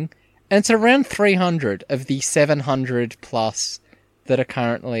returning, and it's around 300 of the 700 plus that are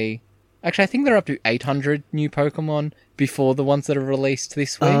currently... Actually, I think they're up to 800 new Pokemon before the ones that are released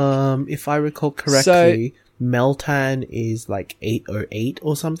this week. If I recall correctly, Meltan is like 808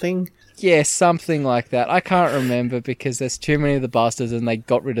 or something. Yeah, something like that. I can't remember because there's too many of the bastards and they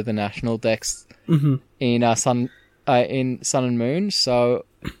got rid of the national decks in Sun and Moon, so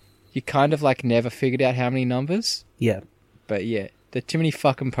you kind of like never figured out how many numbers. Yeah. But yeah, there are too many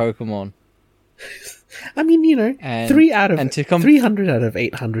fucking Pokemon. I mean, 300 out of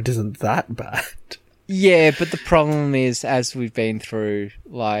 800 isn't that bad. Yeah, but the problem is, as we've been through,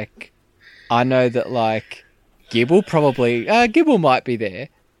 like, I know that, like, Gibble might be there,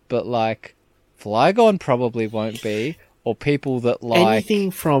 but, like, Flygon probably won't be, or people that like...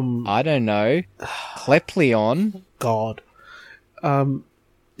 Anything from... I don't know, Clepleon. God.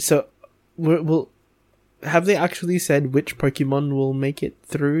 So, we'll... Have they actually said which Pokemon will make it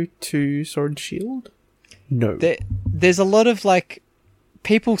through to Sword and Shield? No. there's a lot of like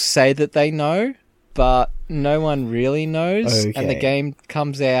people say that they know, but no one really knows. Okay. And the game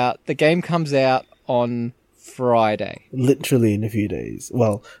comes out. The game comes out on Friday. Literally in a few days.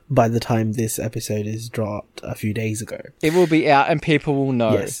 Well, by the time this episode is dropped, a few days ago. It will be out, and people will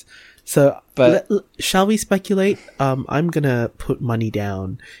know. Yes. So, But- shall we speculate? I'm gonna put money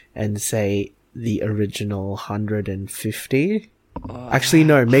down and say the original 150. Actually,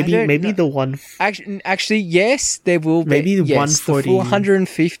 no. Maybe don't maybe know. the one. Actually, yes, there will be. Maybe the yes, 140. The full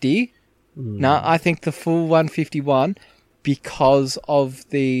 150. No, I think the full 151 because of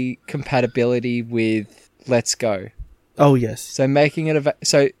the compatibility with Let's Go. Oh yes. So making it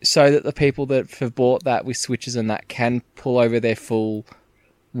so that the people that have bought that with Switches and that can pull over their full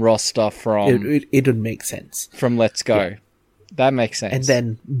roster from It would make sense. from Let's Go. Yeah. That makes sense. And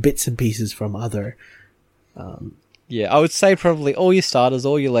then bits and pieces from other. Yeah, I would say probably all your starters,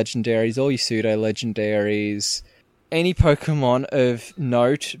 all your legendaries, all your pseudo legendaries, any Pokemon of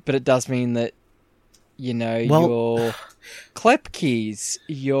note, but it does mean that, you know, your Klepkeys,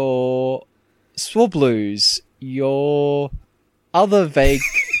 your Swablues, your other vague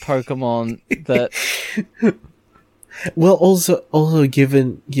Pokemon that... Well, also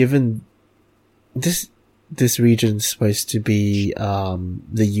given this region's supposed to be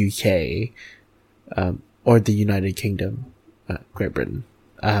the UK, or the United Kingdom, Great Britain.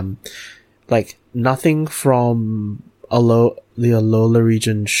 Like nothing from the Alola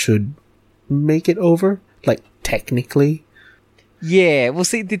region should make it over. Like technically, Yeah, well,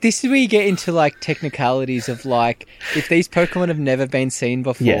 see, this is where you get into, like, technicalities of, like, if these Pokemon have never been seen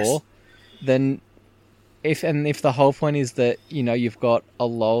before, Yes. then if the whole point is that, you know, you've got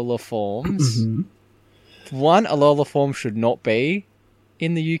Alola forms, one, Alola form should not be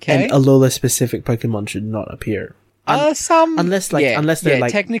in the UK. and Alola specific Pokemon should not appear. Unless they're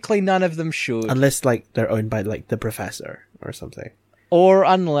like technically none of them should. unless like they're owned by like the professor or something. Or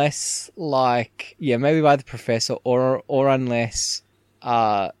unless, like, yeah, maybe by the professor, or unless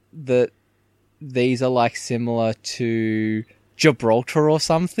that these are like similar to Gibraltar or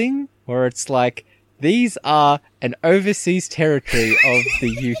something, where it's like these are an overseas territory of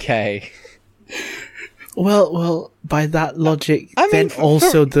the UK. Well, by that logic, I mean, then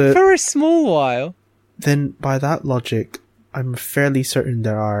for a small while. then by that logic, I'm fairly certain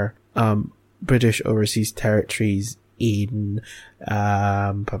there are British overseas territories in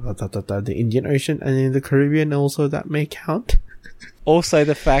the Indian Ocean and in the Caribbean also that may count. Also,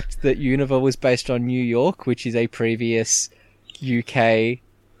 the fact that Unova was based on New York, which is a previous UK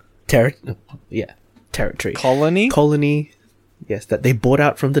Territory. colony. Yes, that they bought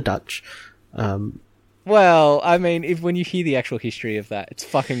out from the Dutch. Well, I mean, when you hear the actual history of that, it's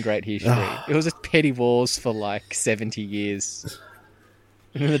fucking great history. It was a petty wars for like 70 years.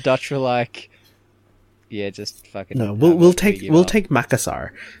 And then the Dutch were like, yeah, just fucking... No, we'll take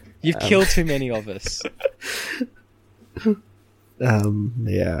Makassar. You've killed too many of us.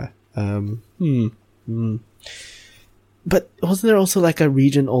 Yeah. But wasn't there also like a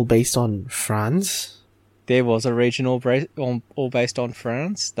region all based on France? There was a region all based on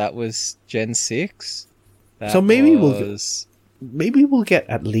France. That was Gen 6. So maybe we'll get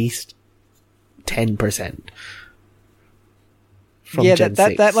at least 10% from Gen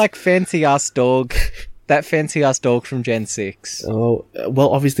 6. that like fancy ass dog... That fancy ass dog from Gen 6. Oh, well,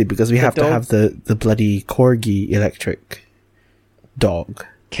 obviously, because we have to have the bloody Corgi electric dog.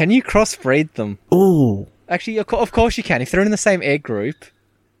 Can you crossbreed them? Oh. Actually, of course you can. If they're in the same egg group,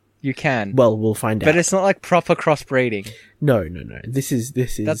 you can. Well, we'll find out. But it's not like proper crossbreeding. No. This is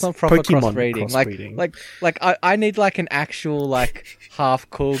That's not proper Pokemon crossbreeding. Like I need like an actual like half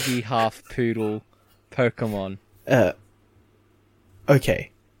corgi, half poodle Pokemon. Okay.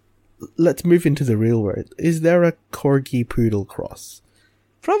 Let's move into the real world. Is there a Corgi Poodle cross?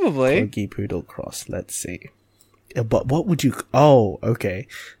 Probably. Corgi Poodle cross. Let's see. But what would you... Oh, okay.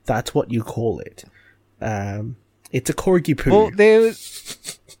 That's what you call it. It's a Corgi Poo. Well, there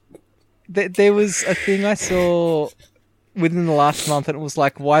was a thing I saw within the last month, and it was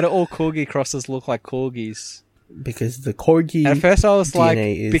like, why do all Corgi crosses look like Corgis? Because the Corgi And at first I was DNA like,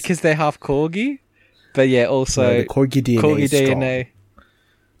 is... because they're half Corgi? But yeah, also... No, the Corgi DNA Corgi is strong. DNA.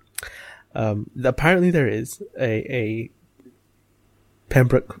 Apparently there is a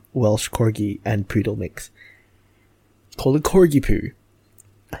Pembroke Welsh Corgi and Poodle mix. Call it Corgi Poo.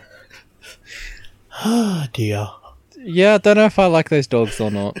 Ah, dear. Yeah, I don't know if I like those dogs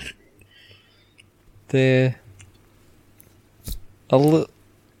or not. They're some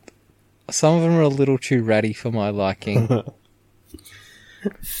of them are a little too ratty for my liking.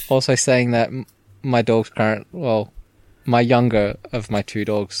 Also saying that my dog's my younger of my two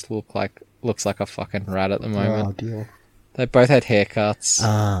dogs look like looks like a fucking rat at the moment. Oh, dear. They both had haircuts.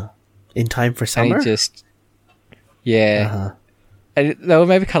 In time for And summer? he just... Yeah. Uh-huh. And they were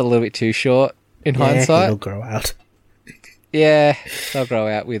maybe cut a little bit too short in hindsight. It'll grow out. Yeah, they'll grow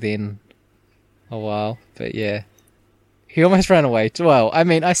out within a while. But yeah. He almost ran away. Well, I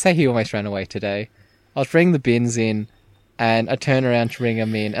mean, I say he almost ran away today. I was bringing the bins in, and I turned around to bring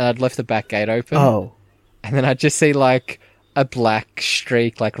them in, and I'd left the back gate open. Oh. And then I'd just see, like, a black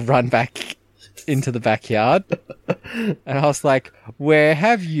streak, like, run back into the backyard. And I was like, where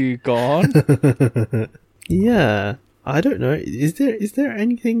have you gone? Yeah. I don't know. Is there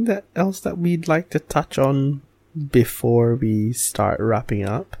anything else that we'd like to touch on before we start wrapping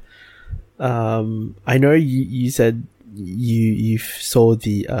up? I know you said you saw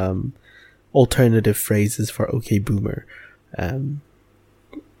the alternative phrases for OK Boomer through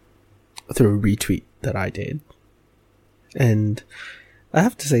a retweet that I did, and I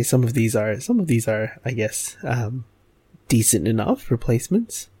have to say some of these are I guess decent enough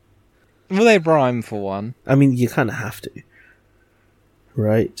replacements. Well, they rhyme for one. I mean, you kind of have to,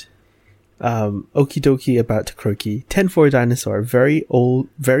 right? Okie dokie about to croaky. 10-4 dinosaur. Very old,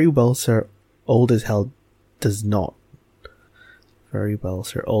 very well, sir. Old as hell does not. Very well,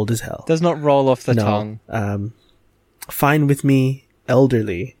 sir. Old as hell. Does not roll off the tongue. Fine with me.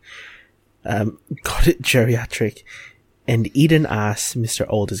 Elderly. Got it geriatric. And eat an ass, Mr.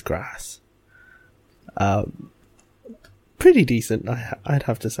 Old as grass. Pretty decent, I'd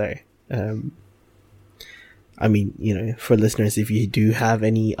have to say. I mean, you know, for listeners, if you do have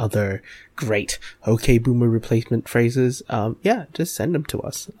any other great OK Boomer replacement phrases, yeah, just send them to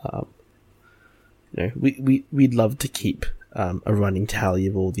us. You know, we'd love to keep a running tally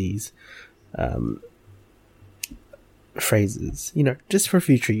of all these phrases, you know, just for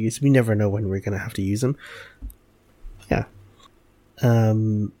future use. We never know when we're going to have to use them. Yeah.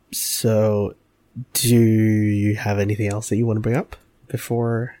 So do you have anything else that you want to bring up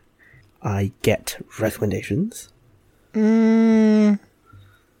before I get recommendations? No,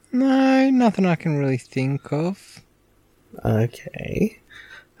 nothing I can really think of. Okay.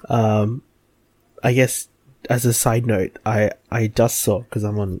 I guess as a side note, I just saw, because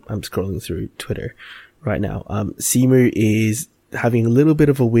I'm scrolling through Twitter right now. Simu is having a little bit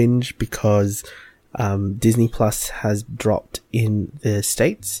of a whinge because Disney Plus has dropped in the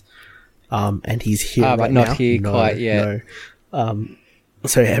States. And he's here right but now. not here quite yet. No.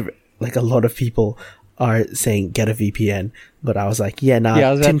 So like a lot of people are saying get a VPN, but I was like,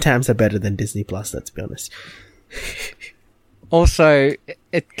 Tim Tams are better than Disney Plus, let's be honest. Also,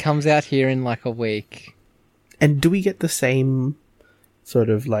 it comes out here in like a week. And do we get the same sort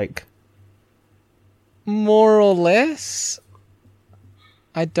of like... More or less.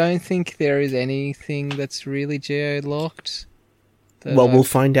 I don't think there is anything that's really geo-locked. Well, we'll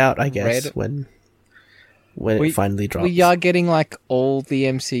find out, I guess, when it finally drops. We are getting like all the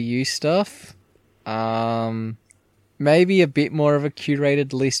MCU stuff. Maybe a bit more of a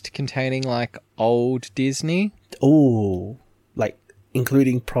curated list containing like old Disney. Oh, like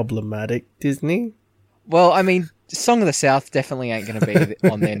including problematic Disney? Well, I mean, Song of the South definitely ain't going to be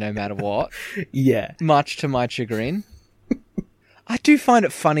on there no matter what. Yeah. Much to my chagrin. I do find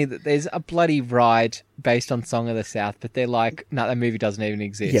it funny that there's a bloody ride based on Song of the South, but they're like, no, that movie doesn't even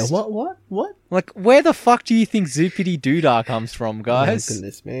exist. Yeah, what? Like, where the fuck do you think Zoopity Doodah comes from, guys? Oh,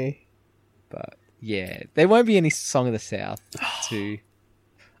 goodness me. But, yeah, there won't be any Song of the South to...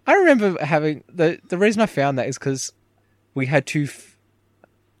 I remember having... The reason I found that is because we had to...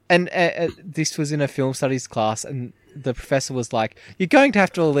 And this was in a film studies class, and the professor was like, you're going to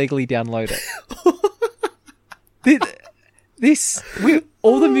have to illegally download it.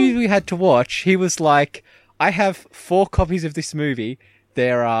 All the movies we had to watch, he was like, I have 4 copies of this movie.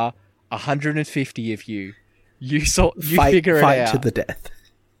 There are 150 of you. You figure it out. Fight to the death.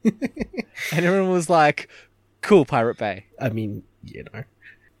 And everyone was like, cool, Pirate Bay. I mean, you know.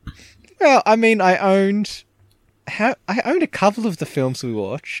 Well, I mean, I owned a couple of the films we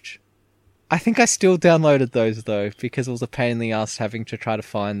watched. I think I still downloaded those, though, because it was a pain in the ass having to try to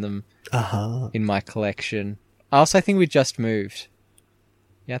find them in my collection. I also think we just moved.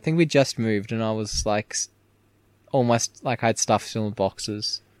 Yeah, I think we just moved, and I was like, almost like I had stuff still in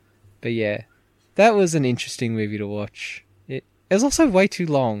boxes. But yeah, that was an interesting movie to watch. It was also way too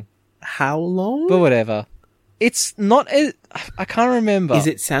long. How long? But whatever. It's not... I can't remember. Is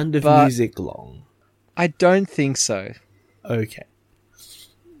it Sound of Music long? I don't think so. Okay.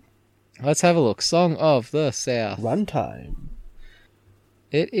 Let's have a look. Song of the South. Runtime.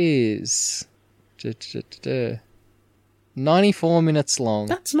 It is... 94 minutes long.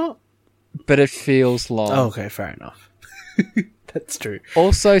 That's not... But it feels long. Oh, okay, fair enough. That's true.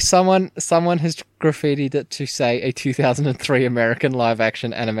 Also, someone has graffitied it to say a 2003 American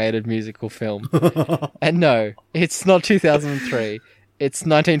live-action animated musical film. And no, it's not 2003. It's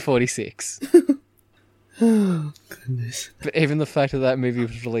 1946. Oh, goodness. But even the fact that movie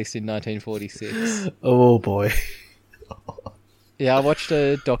was released in 1946. Oh, boy. Yeah, I watched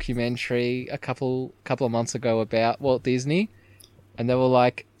a documentary a couple of months ago about Walt Disney, and they were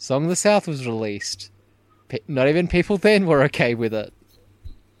like, Song of the South was released. Not even people then were okay with it.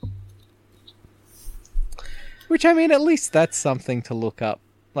 Which, I mean, at least that's something to look up.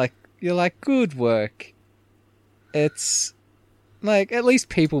 Like, you're like, good work. It's, like, at least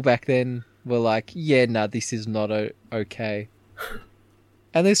people back then were like, yeah, no, this is not okay.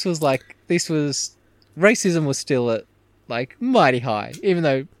 And racism was still at, like, mighty high. Even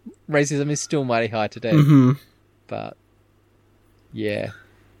though racism is still mighty high today. Mm-hmm. But, yeah.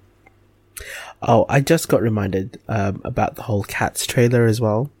 Oh, I just got reminded about the whole Cats trailer as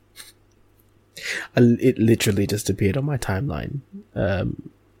well. It literally just appeared on my timeline.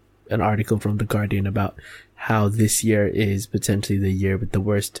 An article from The Guardian about how this year is potentially the year with the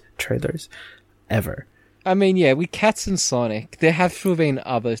worst trailers ever. I mean, yeah, with Cats and Sonic, there have to have been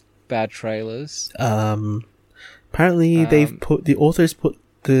other bad trailers. Apparently the authors put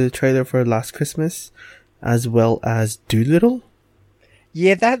the trailer for Last Christmas as well as Dolittle.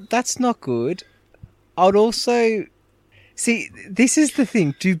 Yeah, that's not good. I'd also... See, this is the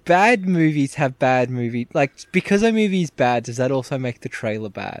thing. Do bad movies have bad movie... Like, because a movie is bad, does that also make the trailer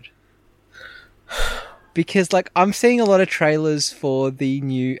bad? Because, like, I'm seeing a lot of trailers for the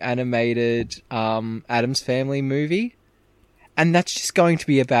new animated Addams Family movie, and that's just going to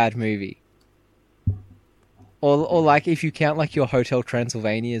be a bad movie. Or like, if you count, like, your Hotel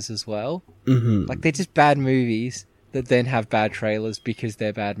Transylvanias as well. Mm-hmm. Like, they're just bad movies that then have bad trailers because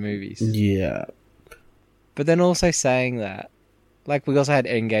they're bad movies. Yeah. But then also saying that, like, we also had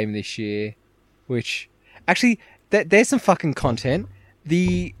Endgame this year, which... Actually, there's some fucking content.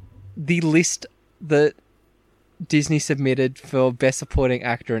 The list that Disney submitted for Best Supporting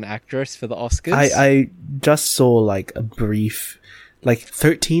Actor and Actress for the Oscars. I just saw, like, a brief... Like,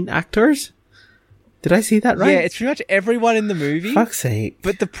 13 actors? Did I see that right? Yeah, it's pretty much everyone in the movie. Fuck's sake.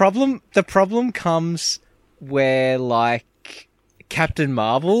 But the problem comes where, like, Captain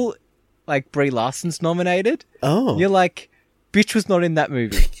Marvel, like, Brie Larson's nominated. Oh. You're like, bitch was not in that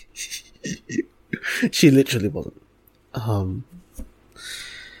movie. She literally wasn't.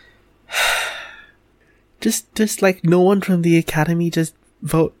 Just like no one from the Academy just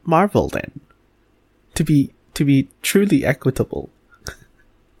vote Marvel then. To be truly equitable.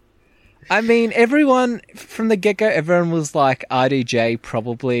 I mean, everyone, from the get-go, everyone was like, RDJ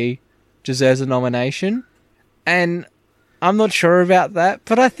probably deserves a nomination. And I'm not sure about that,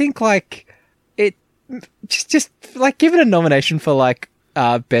 but I think, like, it... Just like, give it a nomination for, like,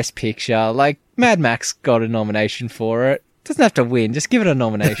 Best Picture. Like, Mad Max got a nomination for it. Doesn't have to win, just give it a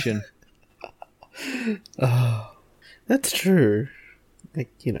nomination. Oh, that's true. Like,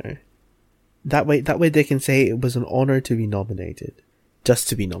 you know... That way they can say it was an honor to be nominated. Just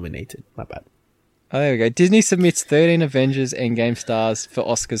to be nominated. My bad. Oh, there we go. Disney submits 13 Avengers Endgame stars for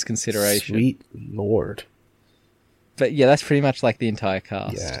Oscars consideration. Sweet lord. But yeah, that's pretty much like the entire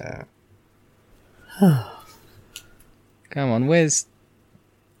cast. Yeah. Come on, where's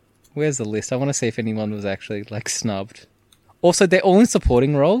the list? I want to see if anyone was actually, like, snubbed. Also, they're all in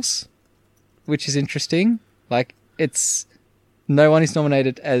supporting roles, which is interesting. Like, it's... No one is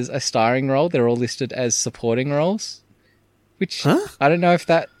nominated as a starring role. They're all listed as supporting roles. Which, huh? I don't know if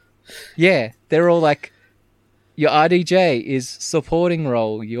that... Yeah, they're all like... Your RDJ is supporting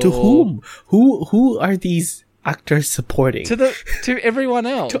role. Your... To whom? Who are these actors supporting? To everyone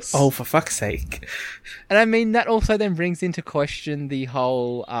else. Oh, for fuck's sake. And I mean, that also then brings into question the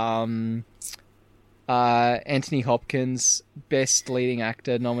whole Anthony Hopkins Best Leading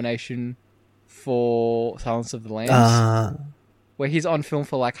Actor nomination for Silence of the Lambs. Where he's on film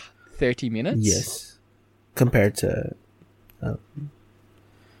for like 30 minutes. Yes. Compared to...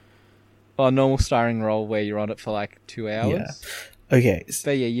 a normal starring role where you're on it for like 2 hours. Yeah. Okay.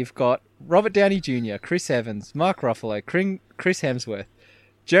 But yeah, you've got Robert Downey Jr., Chris Evans, Mark Ruffalo, Chris Hemsworth,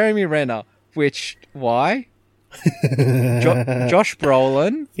 Jeremy Renner, which, why? Josh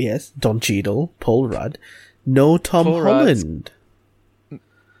Brolin. Yes. Don Cheadle, Paul Rudd. No Tom Paul Holland.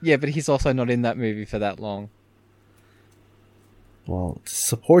 Yeah, but he's also not in that movie for that long. Well, it's a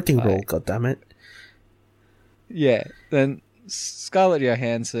supporting role, goddammit. Yeah, then Scarlett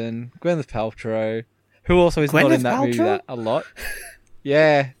Johansson, Gwyneth Paltrow, who also is not in that movie that a lot.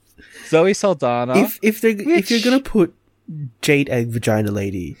 Yeah, Zoe Saldana. If you're gonna put Jade Egg Vagina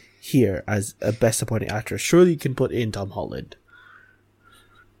Lady here as a best supporting actress, surely you can put in Tom Holland.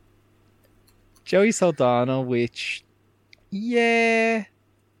 Joey Saldana, which, yeah,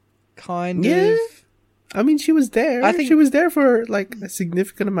 kind Yeah. of. I mean, she was there. I think- she was there for like a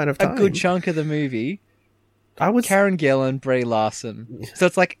significant amount of time. A good chunk of the movie. I was Karen Gillan, Brie Larson. So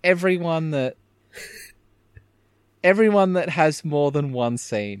it's like everyone that has more than one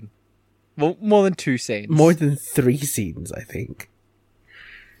scene. Well, more than two scenes. more than 3 scenes, I think.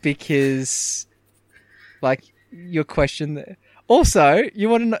 Because, like, your question there. Also, you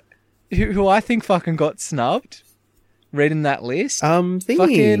want to know who I think fucking got snubbed? Reading that list?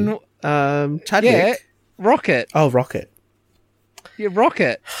 Thingy. Chadwick. Yeah, Rocket. Oh, Rocket. Yeah,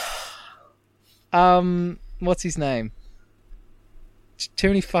 Rocket. What's his name? Too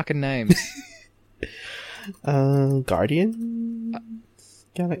many fucking names. Guardian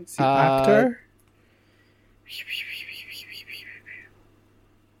Galaxy actor.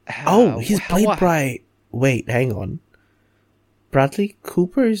 Oh, he's played by. Wait, hang on. Bradley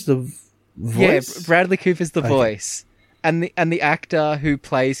Cooper is the voice. Yeah, Bradley Cooper's the Okay. voice, and the actor who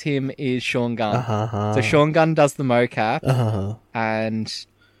plays him is Sean Gunn. Uh-huh. So Sean Gunn does the mocap, Uh-huh. and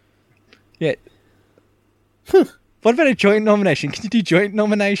yeah. What about a joint nomination? Can you do joint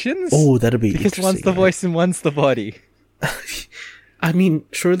nominations? Oh, that'd be because one's the interesting, voice and one's the body. I mean,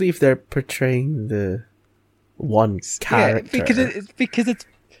 surely if they're portraying the one character, Yeah, because it's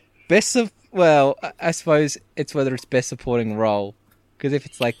best of. Well, I suppose it's whether it's best supporting role. Because if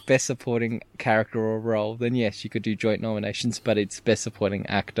it's like best supporting character or role, then yes, you could do joint nominations. But it's best supporting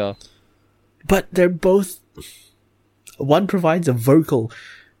actor. but they're both. One provides a vocal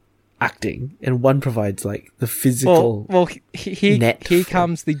acting, and one provides like the physical. Well, here net for-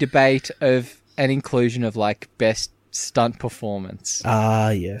 comes the debate of an inclusion of like best stunt performance.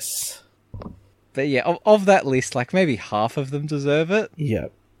 Ah, yes, But yeah, of that list, like maybe half of them deserve it. yeah.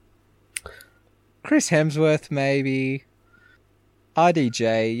 Chris Hemsworth, maybe.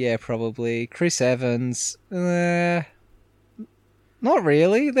 RDJ, yeah, probably. Chris Evans, not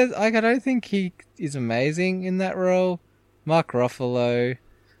really. I don't think he is amazing in that role. Mark Ruffalo,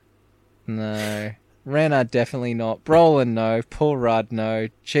 no. Renner, definitely not. Brolin, no. Paul Rudd, no.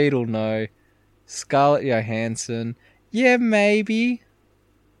 Cheadle, no. Scarlett Johansson, yeah, maybe.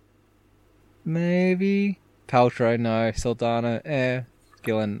 Maybe. Paltrow, no. Saldana,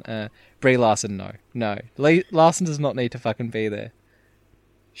 Gillen, Brie Larson, no. Larson does not need to fucking be there.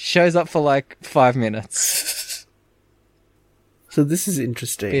 Shows up for like 5 minutes. So this is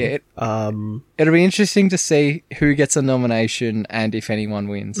interesting. Yeah, Um, It'll be interesting to see who gets a nomination and if anyone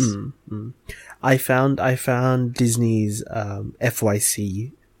wins. I found Disney's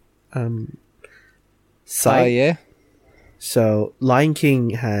FYC site. Oh, yeah? So Lion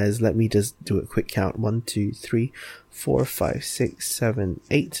King has, let me just do a quick count. 1, 2, 3, 4, 5, 6, 7,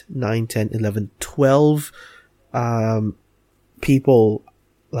 8, 9, 10, 11, 12 people,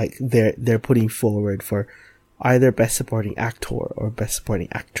 like they're putting forward for either best supporting actor or best supporting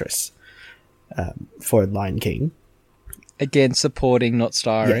actress for Lion King. Again, supporting, not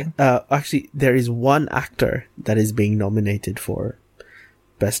starring. Actually, there is one actor that is being nominated for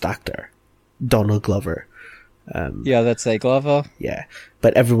best actor, Donald Glover. Yeah, that's a Glover. Yeah,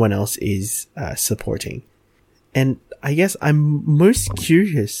 but everyone else is supporting. And I guess I'm most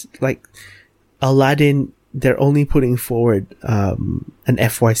curious, like, Aladdin, they're only putting forward an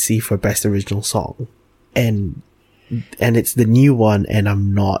FYC for Best Original Song. And it's the new one, and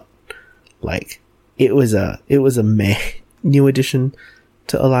I'm not, like, it was a meh new addition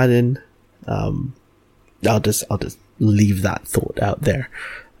to Aladdin. I'll just leave that thought out there.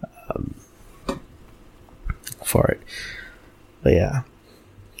 For it. But yeah.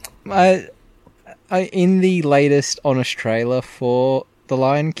 I in the latest honest trailer for The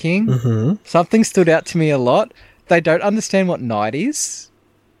Lion King, something stood out to me a lot. They don't understand what night is.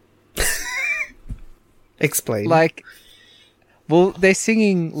 Explain. Like, well, they're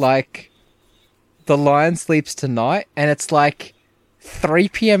singing like The Lion Sleeps Tonight, and it's like 3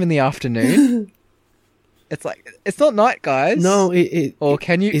 p.m. in the afternoon. It's like, it's not night, guys. No, Or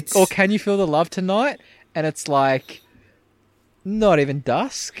can you feel the love tonight? And it's like not even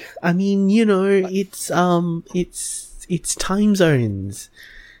dusk. I mean, you know, it's time zones.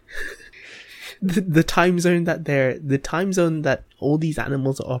 the time zone that all these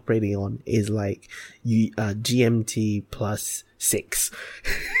animals are operating on is like GMT plus 6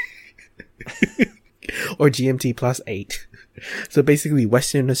 or GMT plus 8. So basically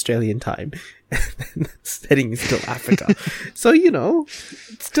Western Australian time. And the setting is still Africa. So, you know,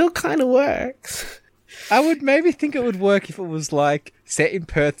 it still kind of works. I would maybe think it would work if it was like set in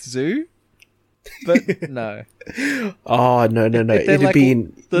Perth Zoo, but no. Oh, no. It'll Like, be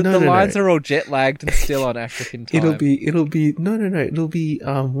in, the no. lions are all jet lagged and still on African time. It'll be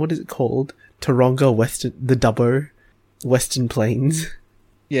what is it called? Taronga, the Dubbo, Western Plains.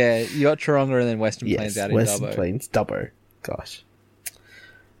 Yeah, you got Taronga and then Western Plains out in Western Dubbo. Plains, Dubbo. Gosh.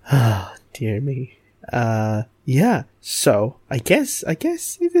 Ah, dear me. Yeah. So I guess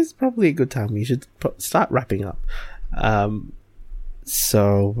it is probably a good time. We should start wrapping up.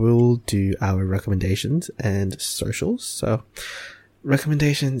 So we'll do our recommendations and socials. So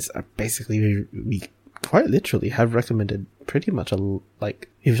recommendations are basically we quite literally have recommended pretty much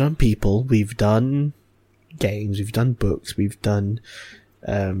we've done people, we've done games, we've done books, we've done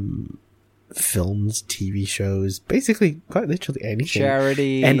films, TV shows, basically quite literally anything.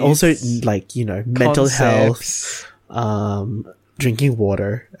 Charities. And also mental concepts. health, drinking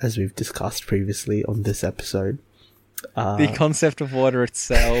water, as we've discussed previously on this episode. The concept of water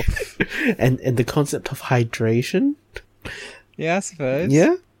itself. and the concept of hydration. Yeah, I suppose.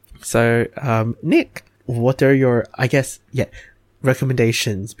 Yeah. So, Nick, what are your,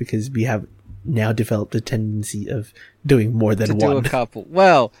 recommendations? Because we have now developed a tendency of doing more than one. Do a couple.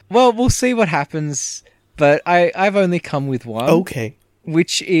 Well, we'll see what happens, but I've only come with one. Okay.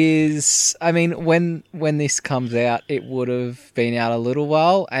 Which is, I mean, when this comes out, it would have been out a little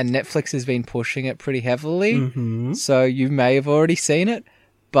while, and Netflix has been pushing it pretty heavily, so you may have already seen it.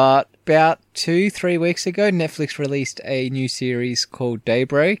 But about 2-3 weeks ago, Netflix released a new series called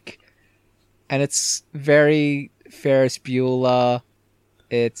Daybreak, and it's very Ferris Bueller,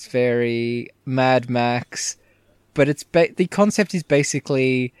 it's very Mad Max, but it's the concept is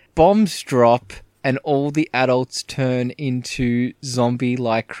basically bombs drop and all the adults turn into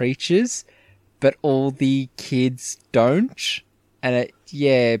zombie-like creatures, but all the kids don't, and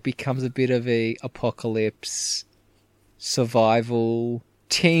it becomes a bit of a apocalypse, survival,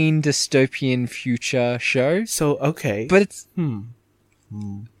 teen dystopian future show. So, okay. But it's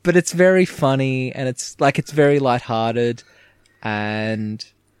but it's very funny, and it's very lighthearted, and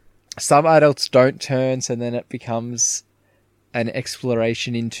some adults don't turn, so then it becomes an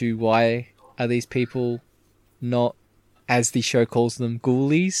exploration into why are these people not, as the show calls them,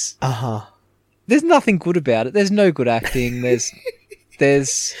 ghoulies. There's nothing good about it. There's no good acting.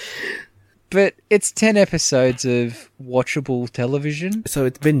 But it's 10 episodes of watchable television. So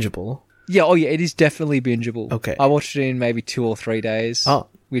it's bingeable. Yeah, it is definitely bingeable. Okay. I watched it in maybe 2 or 3 days,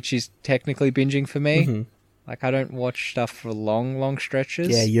 which is technically binging for me. Mm-hmm. Like, I don't watch stuff for long stretches.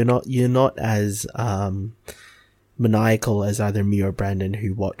 Yeah, you're not as maniacal as either me or Brandon,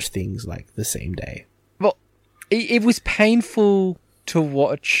 who watch things like the same day. Well, it was painful to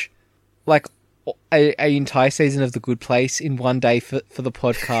watch, like, a entire season of The Good Place in one day for the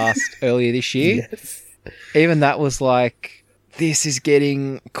podcast earlier this year. Yes. Even that was like, this is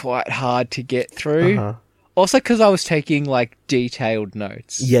getting quite hard to get through. Also, because I was taking like detailed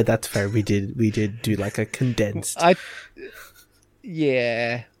notes. Yeah, that's fair. We did do like a condensed.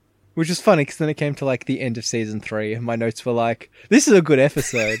 Yeah, which was funny because then it came to like the end of season 3, and my notes were like, "This is a good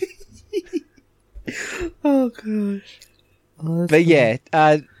episode." Oh gosh. But yeah,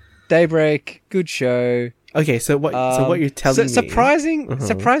 Daybreak, good show. Okay, so what you're telling me?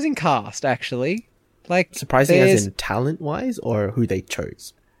 Surprising cast actually. Like surprising as in talent wise, or who they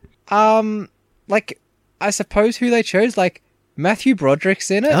chose. Like I suppose who they chose. Like Matthew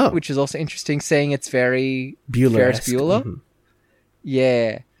Broderick's in it, which is also interesting. Seeing it's very Ferris Bueller. Mm-hmm.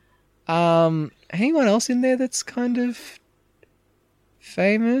 Yeah. Anyone else in there that's kind of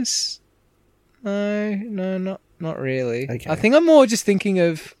famous? No, not really. Okay. I think I'm more just thinking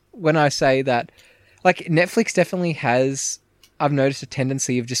of when I say that, like, Netflix definitely has, I've noticed a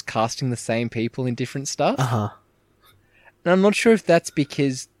tendency of just casting the same people in different stuff. And I'm not sure if that's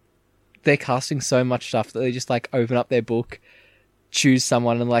because they're casting so much stuff that they just, like, open up their book, choose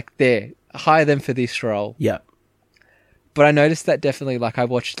someone, and, like, hire them for this role. Yeah. But I noticed that definitely, like, I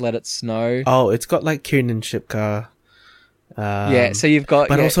watched Let It Snow. Oh, it's got, like, Kiernan Shipka. Yeah, so you've got,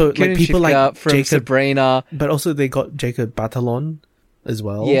 but also Kiernan like people Shipka like from Jacob, Sabrina. But also they got Jacob Batalon as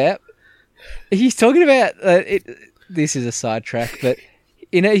well. Yeah. He's talking about, this is a sidetrack, but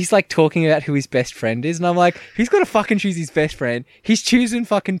he's like talking about who his best friend is, and I'm like, who's got to fucking choose his best friend? He's choosing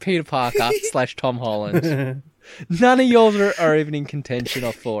fucking Peter Parker / Tom Holland. None of yours are even in contention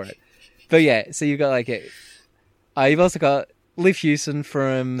or for it. But yeah, so you've got like you've also got Liv Hewson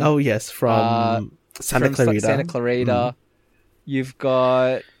from from Santa Clarita. Santa Clarita. You've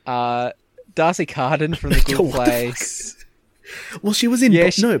got Darcy Carden from The Good Place. Well, she was in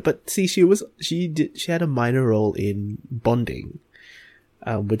but see, she had a minor role in Bonding,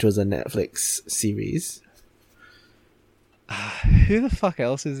 which was a Netflix series. Who the fuck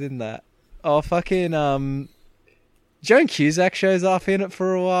else is in that? Oh, fucking Joan Cusack shows up in it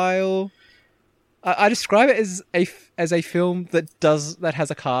for a while. I describe it as a film that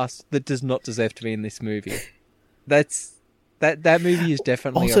has a cast that does not deserve to be in this movie. That movie is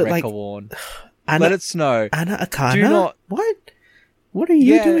definitely Also, a Wreck-A Warn. Let It Snow. Anna Akana? Do not. What? What are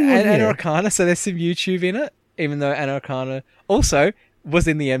you doing on Anna here? Akana. So there's some YouTube in it, even though Anna Akana also was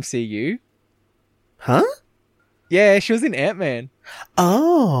in the MCU. Huh? Yeah, she was in Ant-Man.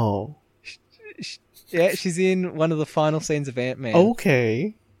 Oh. Yeah, she's in one of the final scenes of Ant-Man.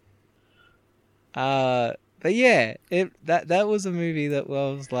 Okay. But yeah, that was a movie that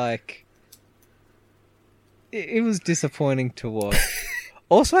was like, it was disappointing to watch.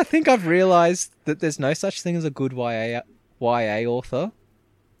 Also, I think I've realized that there's no such thing as a good YA author.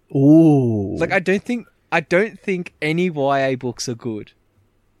 Ooh. Like, I don't think any YA books are good.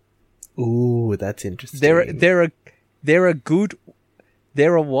 Ooh, that's interesting. There are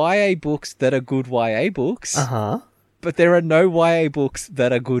YA books that are good YA books. Uh-huh. But there are no YA books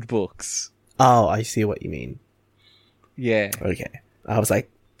that are good books. Oh, I see what you mean. Yeah. Okay. I was like,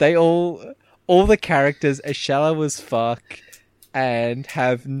 all the characters are shallow as fuck and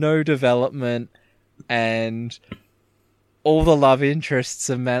have no development, and all the love interests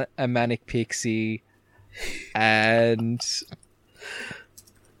are manic pixie, and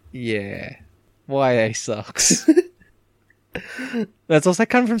yeah, YA sucks. That's also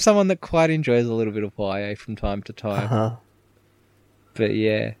come from someone that quite enjoys a little bit of YA from time to time. uh-huh. But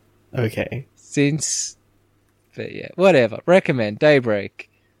yeah. Okay. But yeah, whatever. Recommend Daybreak.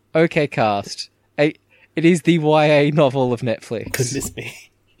 Okay cast. It is the YA novel of Netflix. Goodness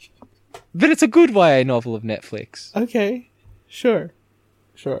me. But it's a good YA novel of Netflix. Okay. Sure.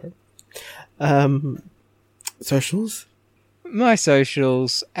 Socials? My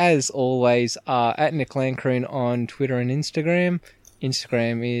socials, as always, are at Nick Lancroon on Twitter and Instagram.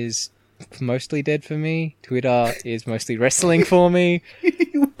 Instagram is mostly dead for me. Twitter is mostly wrestling for me.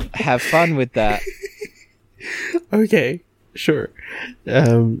 Have fun with that. Okay. Sure.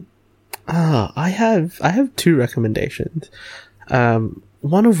 I have two recommendations.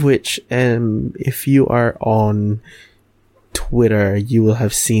 One of which, if you are on Twitter, you will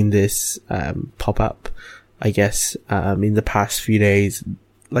have seen this pop up, I guess, in the past few days,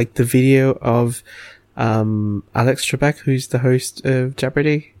 like the video of Alex Trebek, who's the host of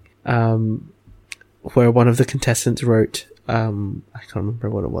Jeopardy, where one of the contestants wrote, I can't remember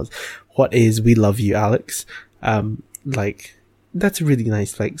what it was. What is "We love you, Alex"? Like, that's a really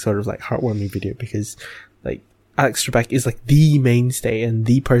nice, like, sort of like heartwarming video, because like Alex Trebek is like the mainstay and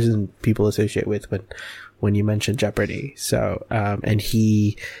the person people associate with when you mention Jeopardy. So, and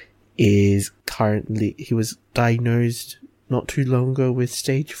he was diagnosed not too long ago with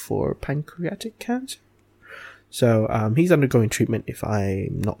stage 4 pancreatic cancer. So, he's undergoing treatment, if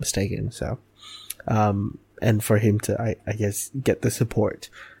I'm not mistaken. So, and for him to, I guess, get the support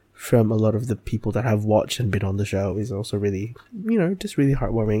from a lot of the people that have watched and been on the show is also really, just really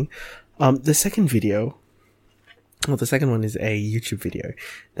heartwarming. The second one is a YouTube video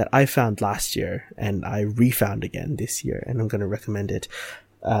that I found last year and I refound again this year, and I'm going to recommend it.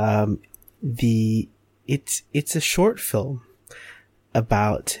 It's a short film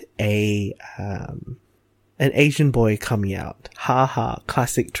about an Asian boy coming out.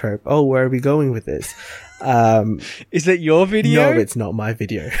 Classic trope. Oh, where are we going with this? Is it your video? No, it's not my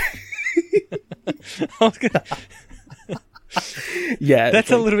video. Yeah, that's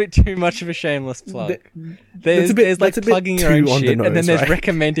a little bit too much of a shameless plug. There's like plugging your own shit, and then there's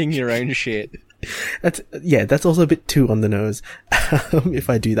recommending your own shit. That's also a bit too on the nose. If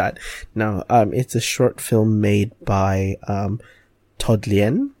I do that. No, it's a short film made by Todd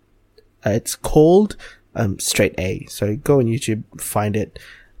Lien. It's called Straight A. So go on YouTube, find it.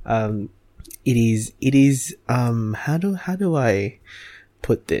 It is how do I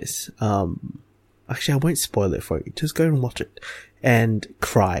put this? Actually, I won't spoil it for you. Just go and watch it and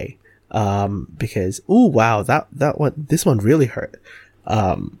cry. Because, oh wow, this one really hurt.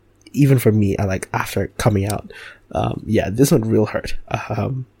 Even for me, after coming out, this one real hurt.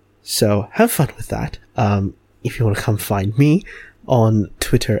 So have fun with that. If you want to come find me on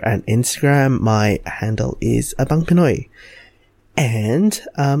Twitter and Instagram, my handle is Abang Pinoy. And,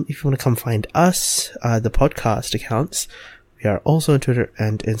 if you want to come find us, the podcast accounts, we are also on Twitter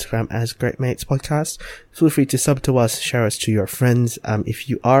and Instagram as Great Mates Podcast. Feel free to sub to us, share us to your friends. If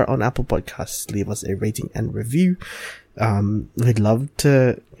you are on Apple Podcasts, leave us a rating and review. We'd love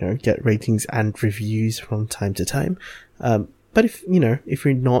to, get ratings and reviews from time to time. But if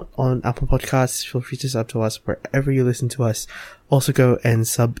you're not on Apple Podcasts, feel free to sub to us wherever you listen to us. Also go and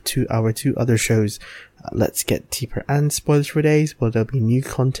sub to our 2 other shows, Let's Get Deeper and Spoilers for Days. Well, there'll be new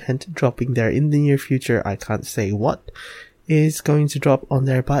content dropping there in the near future. I can't say what is going to drop on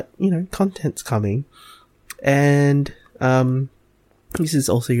there, but, content's coming. And, this is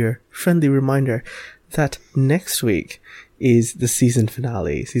also your friendly reminder that next week is the season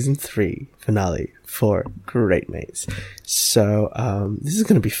 3 finale for Great Mates. So, this is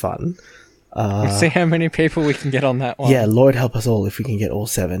going to be fun. We'll see how many people we can get on that one. Yeah, Lord help us all if we can get all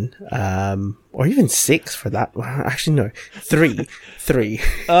 7. Or even 6 for that. Actually, no. 3.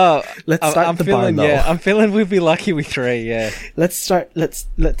 Oh, let's start the bar low. Yeah, I'm feeling we'll be lucky with 3, yeah. Let's set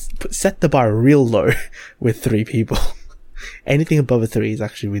the bar real low with 3 people. Anything above a 3 is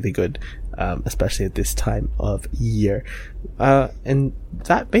actually really good, especially at this time of year. And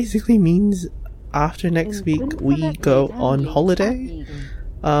that basically means after next week, we go on holiday.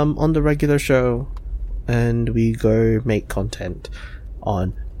 On the regular show, and we go make content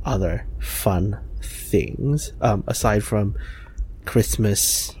on other fun things, aside from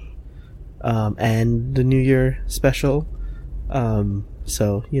Christmas, and the New Year special.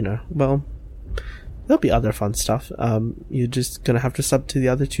 So, there'll be other fun stuff. You're just gonna have to sub to the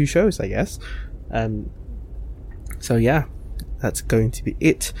other 2 shows, I guess. So yeah, that's going to be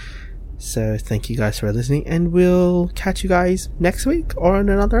it. So thank you guys for listening, and we'll catch you guys next week or on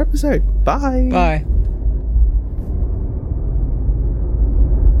another episode. Bye. Bye.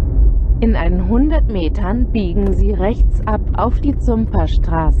 In 100 Metern biegen Sie rechts ab auf die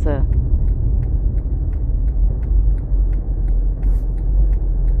Zumperstraße.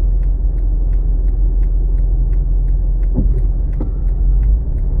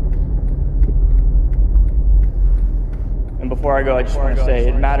 And before I go, I just want to say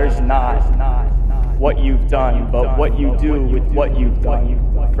it matters not what you've done, but what you do with what you've done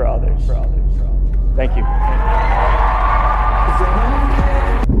for others. Thank you.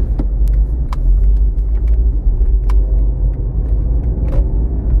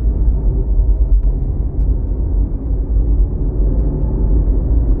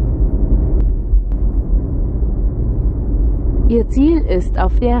 Ihr Ziel ist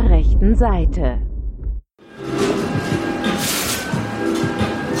auf der rechten Seite.